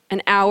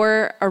an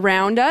hour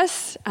around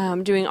us,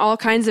 doing all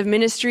kinds of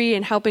ministry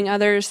and helping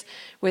others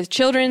with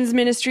children's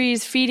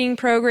ministries, feeding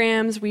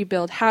programs. We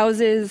build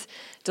houses,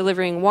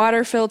 delivering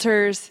water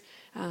filters,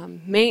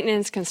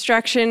 maintenance,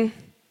 construction,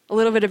 a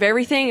little bit of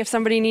everything. If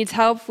somebody needs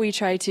help, we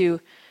try to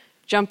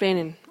jump in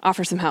and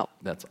offer some help.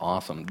 That's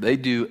awesome. They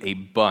do a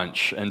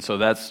bunch, and so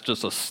that's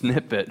just a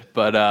snippet.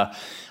 But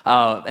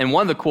and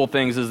one of the cool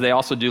things is they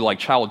also do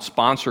child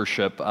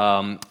sponsorship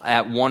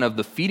at one of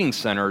the feeding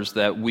centers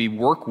that we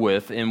work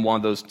with in one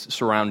of those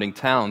surrounding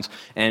towns.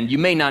 And you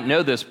may not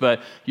know this,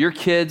 but your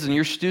kids and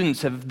your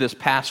students have this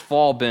past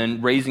fall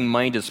been raising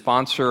money to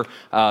sponsor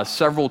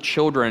several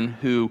children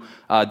who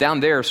down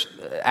there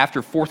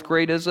after 4th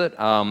grade,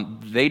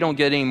 they don't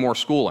get any more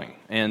schooling.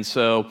 And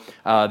so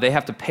they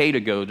have to pay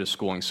to go to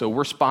schooling. So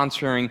we're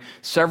sponsoring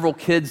several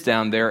kids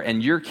down there,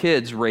 and your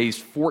kids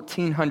raised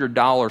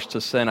 $1,400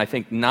 to send, I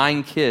think,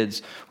 9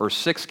 kids or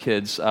 6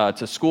 kids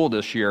to school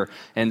this year.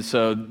 And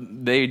so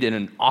they did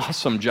an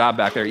awesome job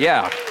back there.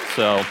 Yeah.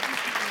 So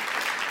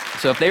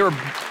if they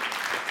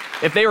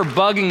were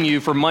bugging you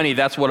for money,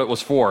 that's what it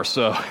was for.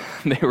 So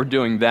they were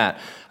doing that.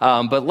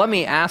 But let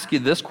me ask you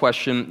this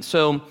question.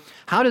 So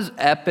how does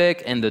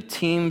Epic and the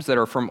teams that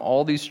are from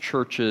all these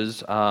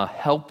churches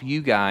help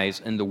you guys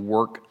in the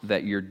work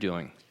that you're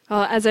doing?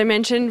 Well, as I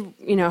mentioned,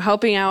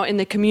 helping out in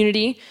the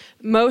community,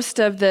 most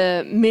of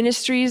the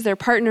ministries, their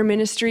partner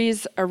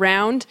ministries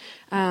around,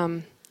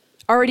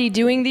 already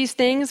doing these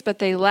things, but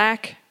they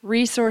lack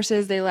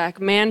resources, they lack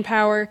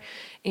manpower,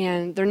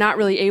 and they're not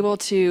really able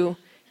to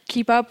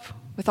keep up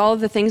with all of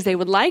the things they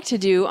would like to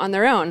do on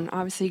their own.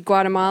 Obviously,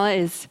 Guatemala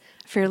is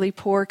a fairly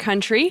poor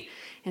country,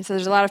 and so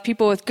there's a lot of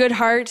people with good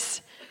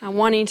hearts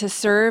wanting to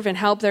serve and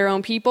help their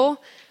own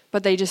people,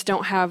 but they just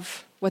don't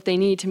have what they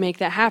need to make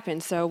that happen.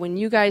 So when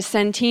you guys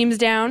send teams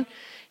down,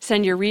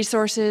 send your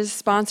resources,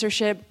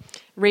 sponsorship,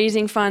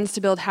 raising funds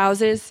to build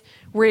houses,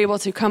 we're able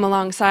to come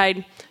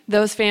alongside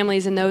those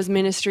families and those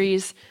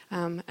ministries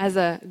as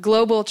a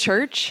global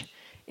church,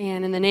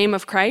 and in the name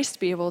of Christ,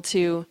 be able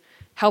to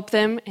help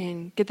them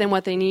and get them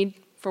what they need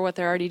for what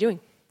they're already doing.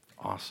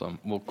 Awesome.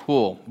 Well,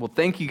 cool. Well,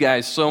 thank you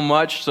guys so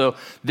much. So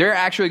they're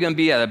actually going to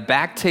be at a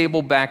back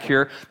table back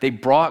here. They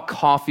brought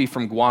coffee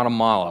from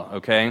Guatemala,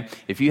 okay?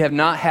 If you have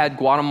not had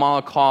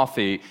Guatemala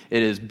coffee,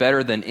 it is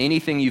better than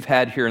anything you've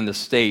had here in the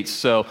States.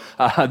 So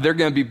they're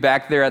going to be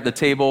back there at the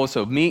table.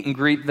 So meet and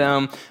greet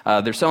them.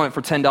 They're selling it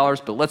for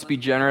 $10, but let's be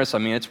generous. I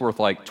mean, it's worth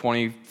like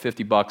 $20,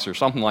 $50 or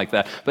something like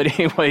that. But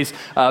anyways,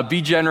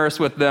 be generous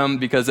with them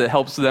because it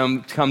helps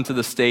them come to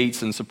the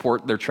States and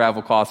support their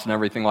travel costs and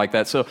everything like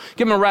that. So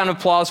give them a round of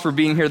applause for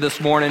being here this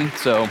morning.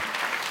 So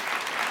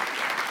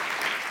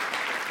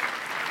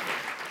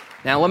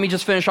now let me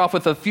just finish off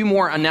with a few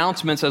more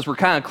announcements as we're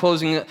kind of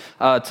closing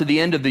to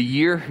the end of the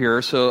year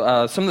here.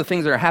 So some of the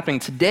things that are happening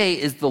today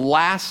is the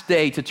last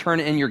day to turn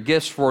in your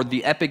gifts for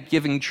the Epic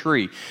Giving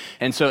Tree.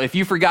 And so if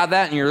you forgot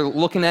that and you're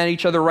looking at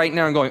each other right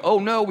now and going, oh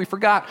no, we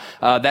forgot,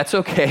 that's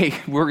okay.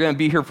 We're going to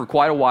be here for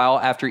quite a while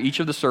after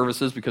each of the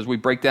services because we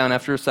break down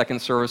after a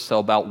second service till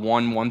about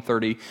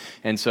 1:30.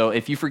 And so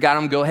if you forgot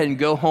them, go ahead and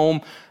go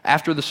home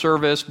after the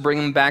service, bring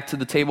them back to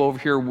the table over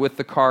here with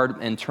the card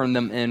and turn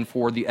them in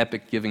for the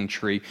Epic Giving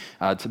Tree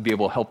to be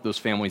able to help those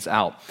families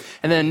out.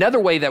 And then another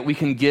way that we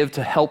can give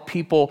to help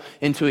people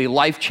into a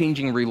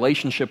life-changing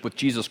relationship with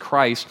Jesus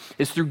Christ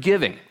is through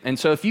giving. And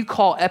so if you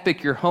call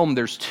Epic your home,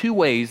 there's two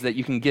ways that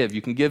you can give.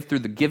 You can give through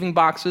the giving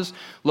boxes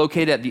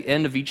located at the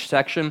end of each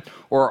section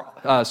or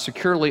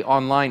securely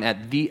online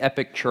at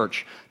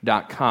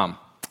theepicchurch.com.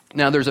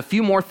 Now, there's a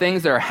few more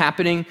things that are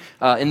happening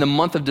in the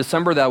month of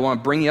December that I want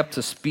to bring you up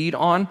to speed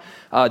on.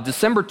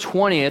 December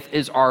 20th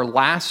is our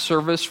last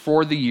service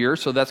for the year,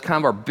 so that's kind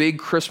of our big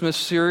Christmas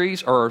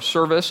series or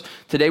service.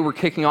 Today we're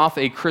kicking off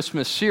a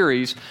Christmas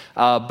series,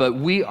 but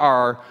we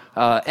are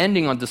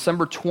ending on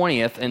December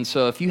 20th, and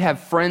so if you have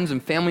friends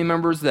and family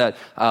members that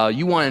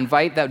you want to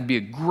invite, that would be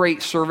a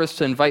great service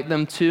to invite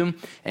them to.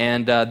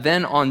 And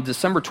then on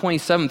December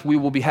 27th, we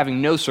will be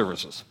having no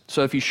services.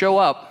 So if you show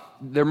up,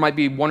 there might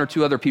be one or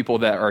two other people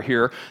that are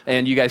here,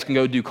 and you guys can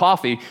go do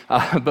coffee,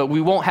 but we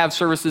won't have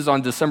services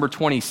on December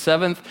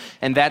 27th,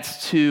 and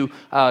that's to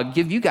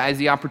give you guys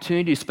the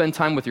opportunity to spend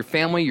time with your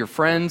family, your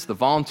friends, the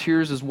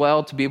volunteers as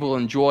well, to be able to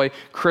enjoy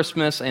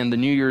Christmas and the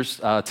New Year's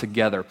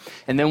together.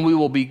 And then we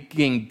will be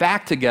getting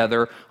back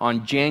together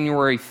on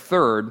January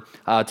 3rd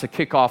to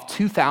kick off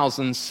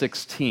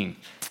 2016.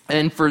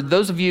 And for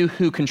those of you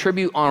who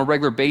contribute on a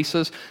regular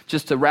basis,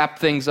 just to wrap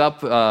things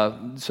up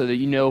so that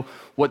you know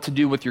what to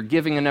do with your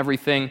giving and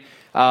everything,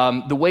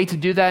 the way to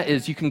do that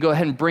is you can go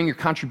ahead and bring your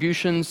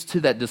contributions to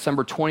that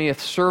December 20th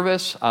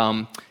service.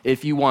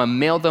 If you want to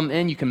mail them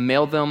in, you can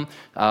mail them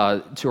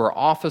to our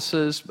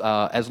offices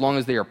as long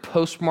as they are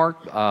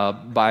postmarked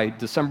by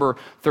December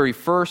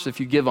 31st. If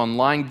you give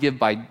online, give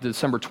by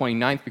December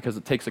 29th because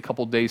it takes a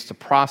couple days to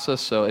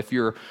process. So if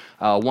you're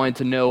wanting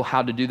to know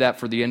how to do that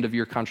for the end of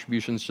year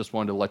contributions, just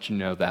wanted to let you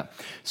know that.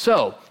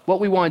 So what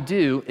we want to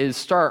do is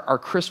start our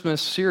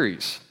Christmas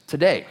series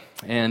today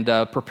and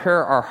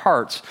prepare our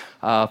hearts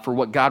for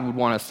what God would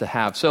want us to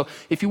have. So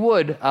if you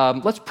would,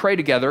 let's pray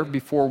together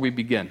before we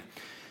begin.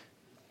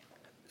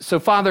 So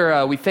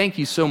Father, we thank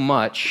you so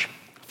much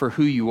for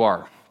who you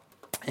are.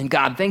 And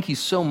God, thank you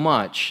so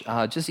much,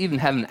 just even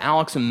having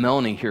Alex and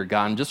Melanie here,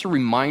 God, and just a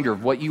reminder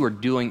of what you are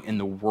doing in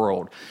the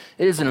world.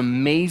 It is an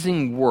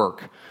amazing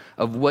work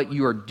of what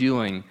you are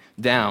doing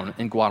down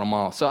in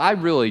Guatemala. So I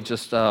really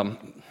just,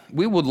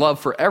 we would love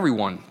for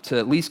everyone to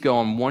at least go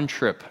on one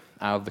trip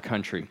out of the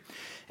country.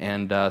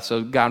 And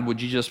so, God,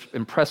 would you just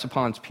impress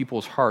upon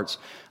people's hearts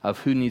of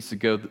who needs to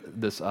go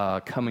this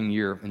coming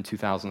year in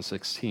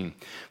 2016.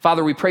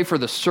 Father, we pray for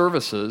the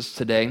services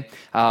today.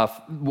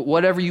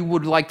 Whatever you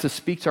would like to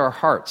speak to our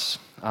hearts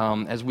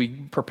as we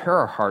prepare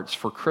our hearts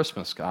for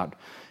Christmas, God,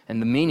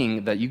 and the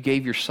meaning that you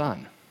gave your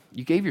Son.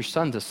 You gave your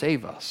Son to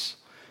save us.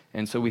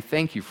 And so we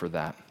thank you for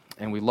that,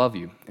 and we love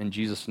you. In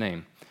Jesus'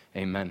 name,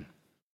 amen.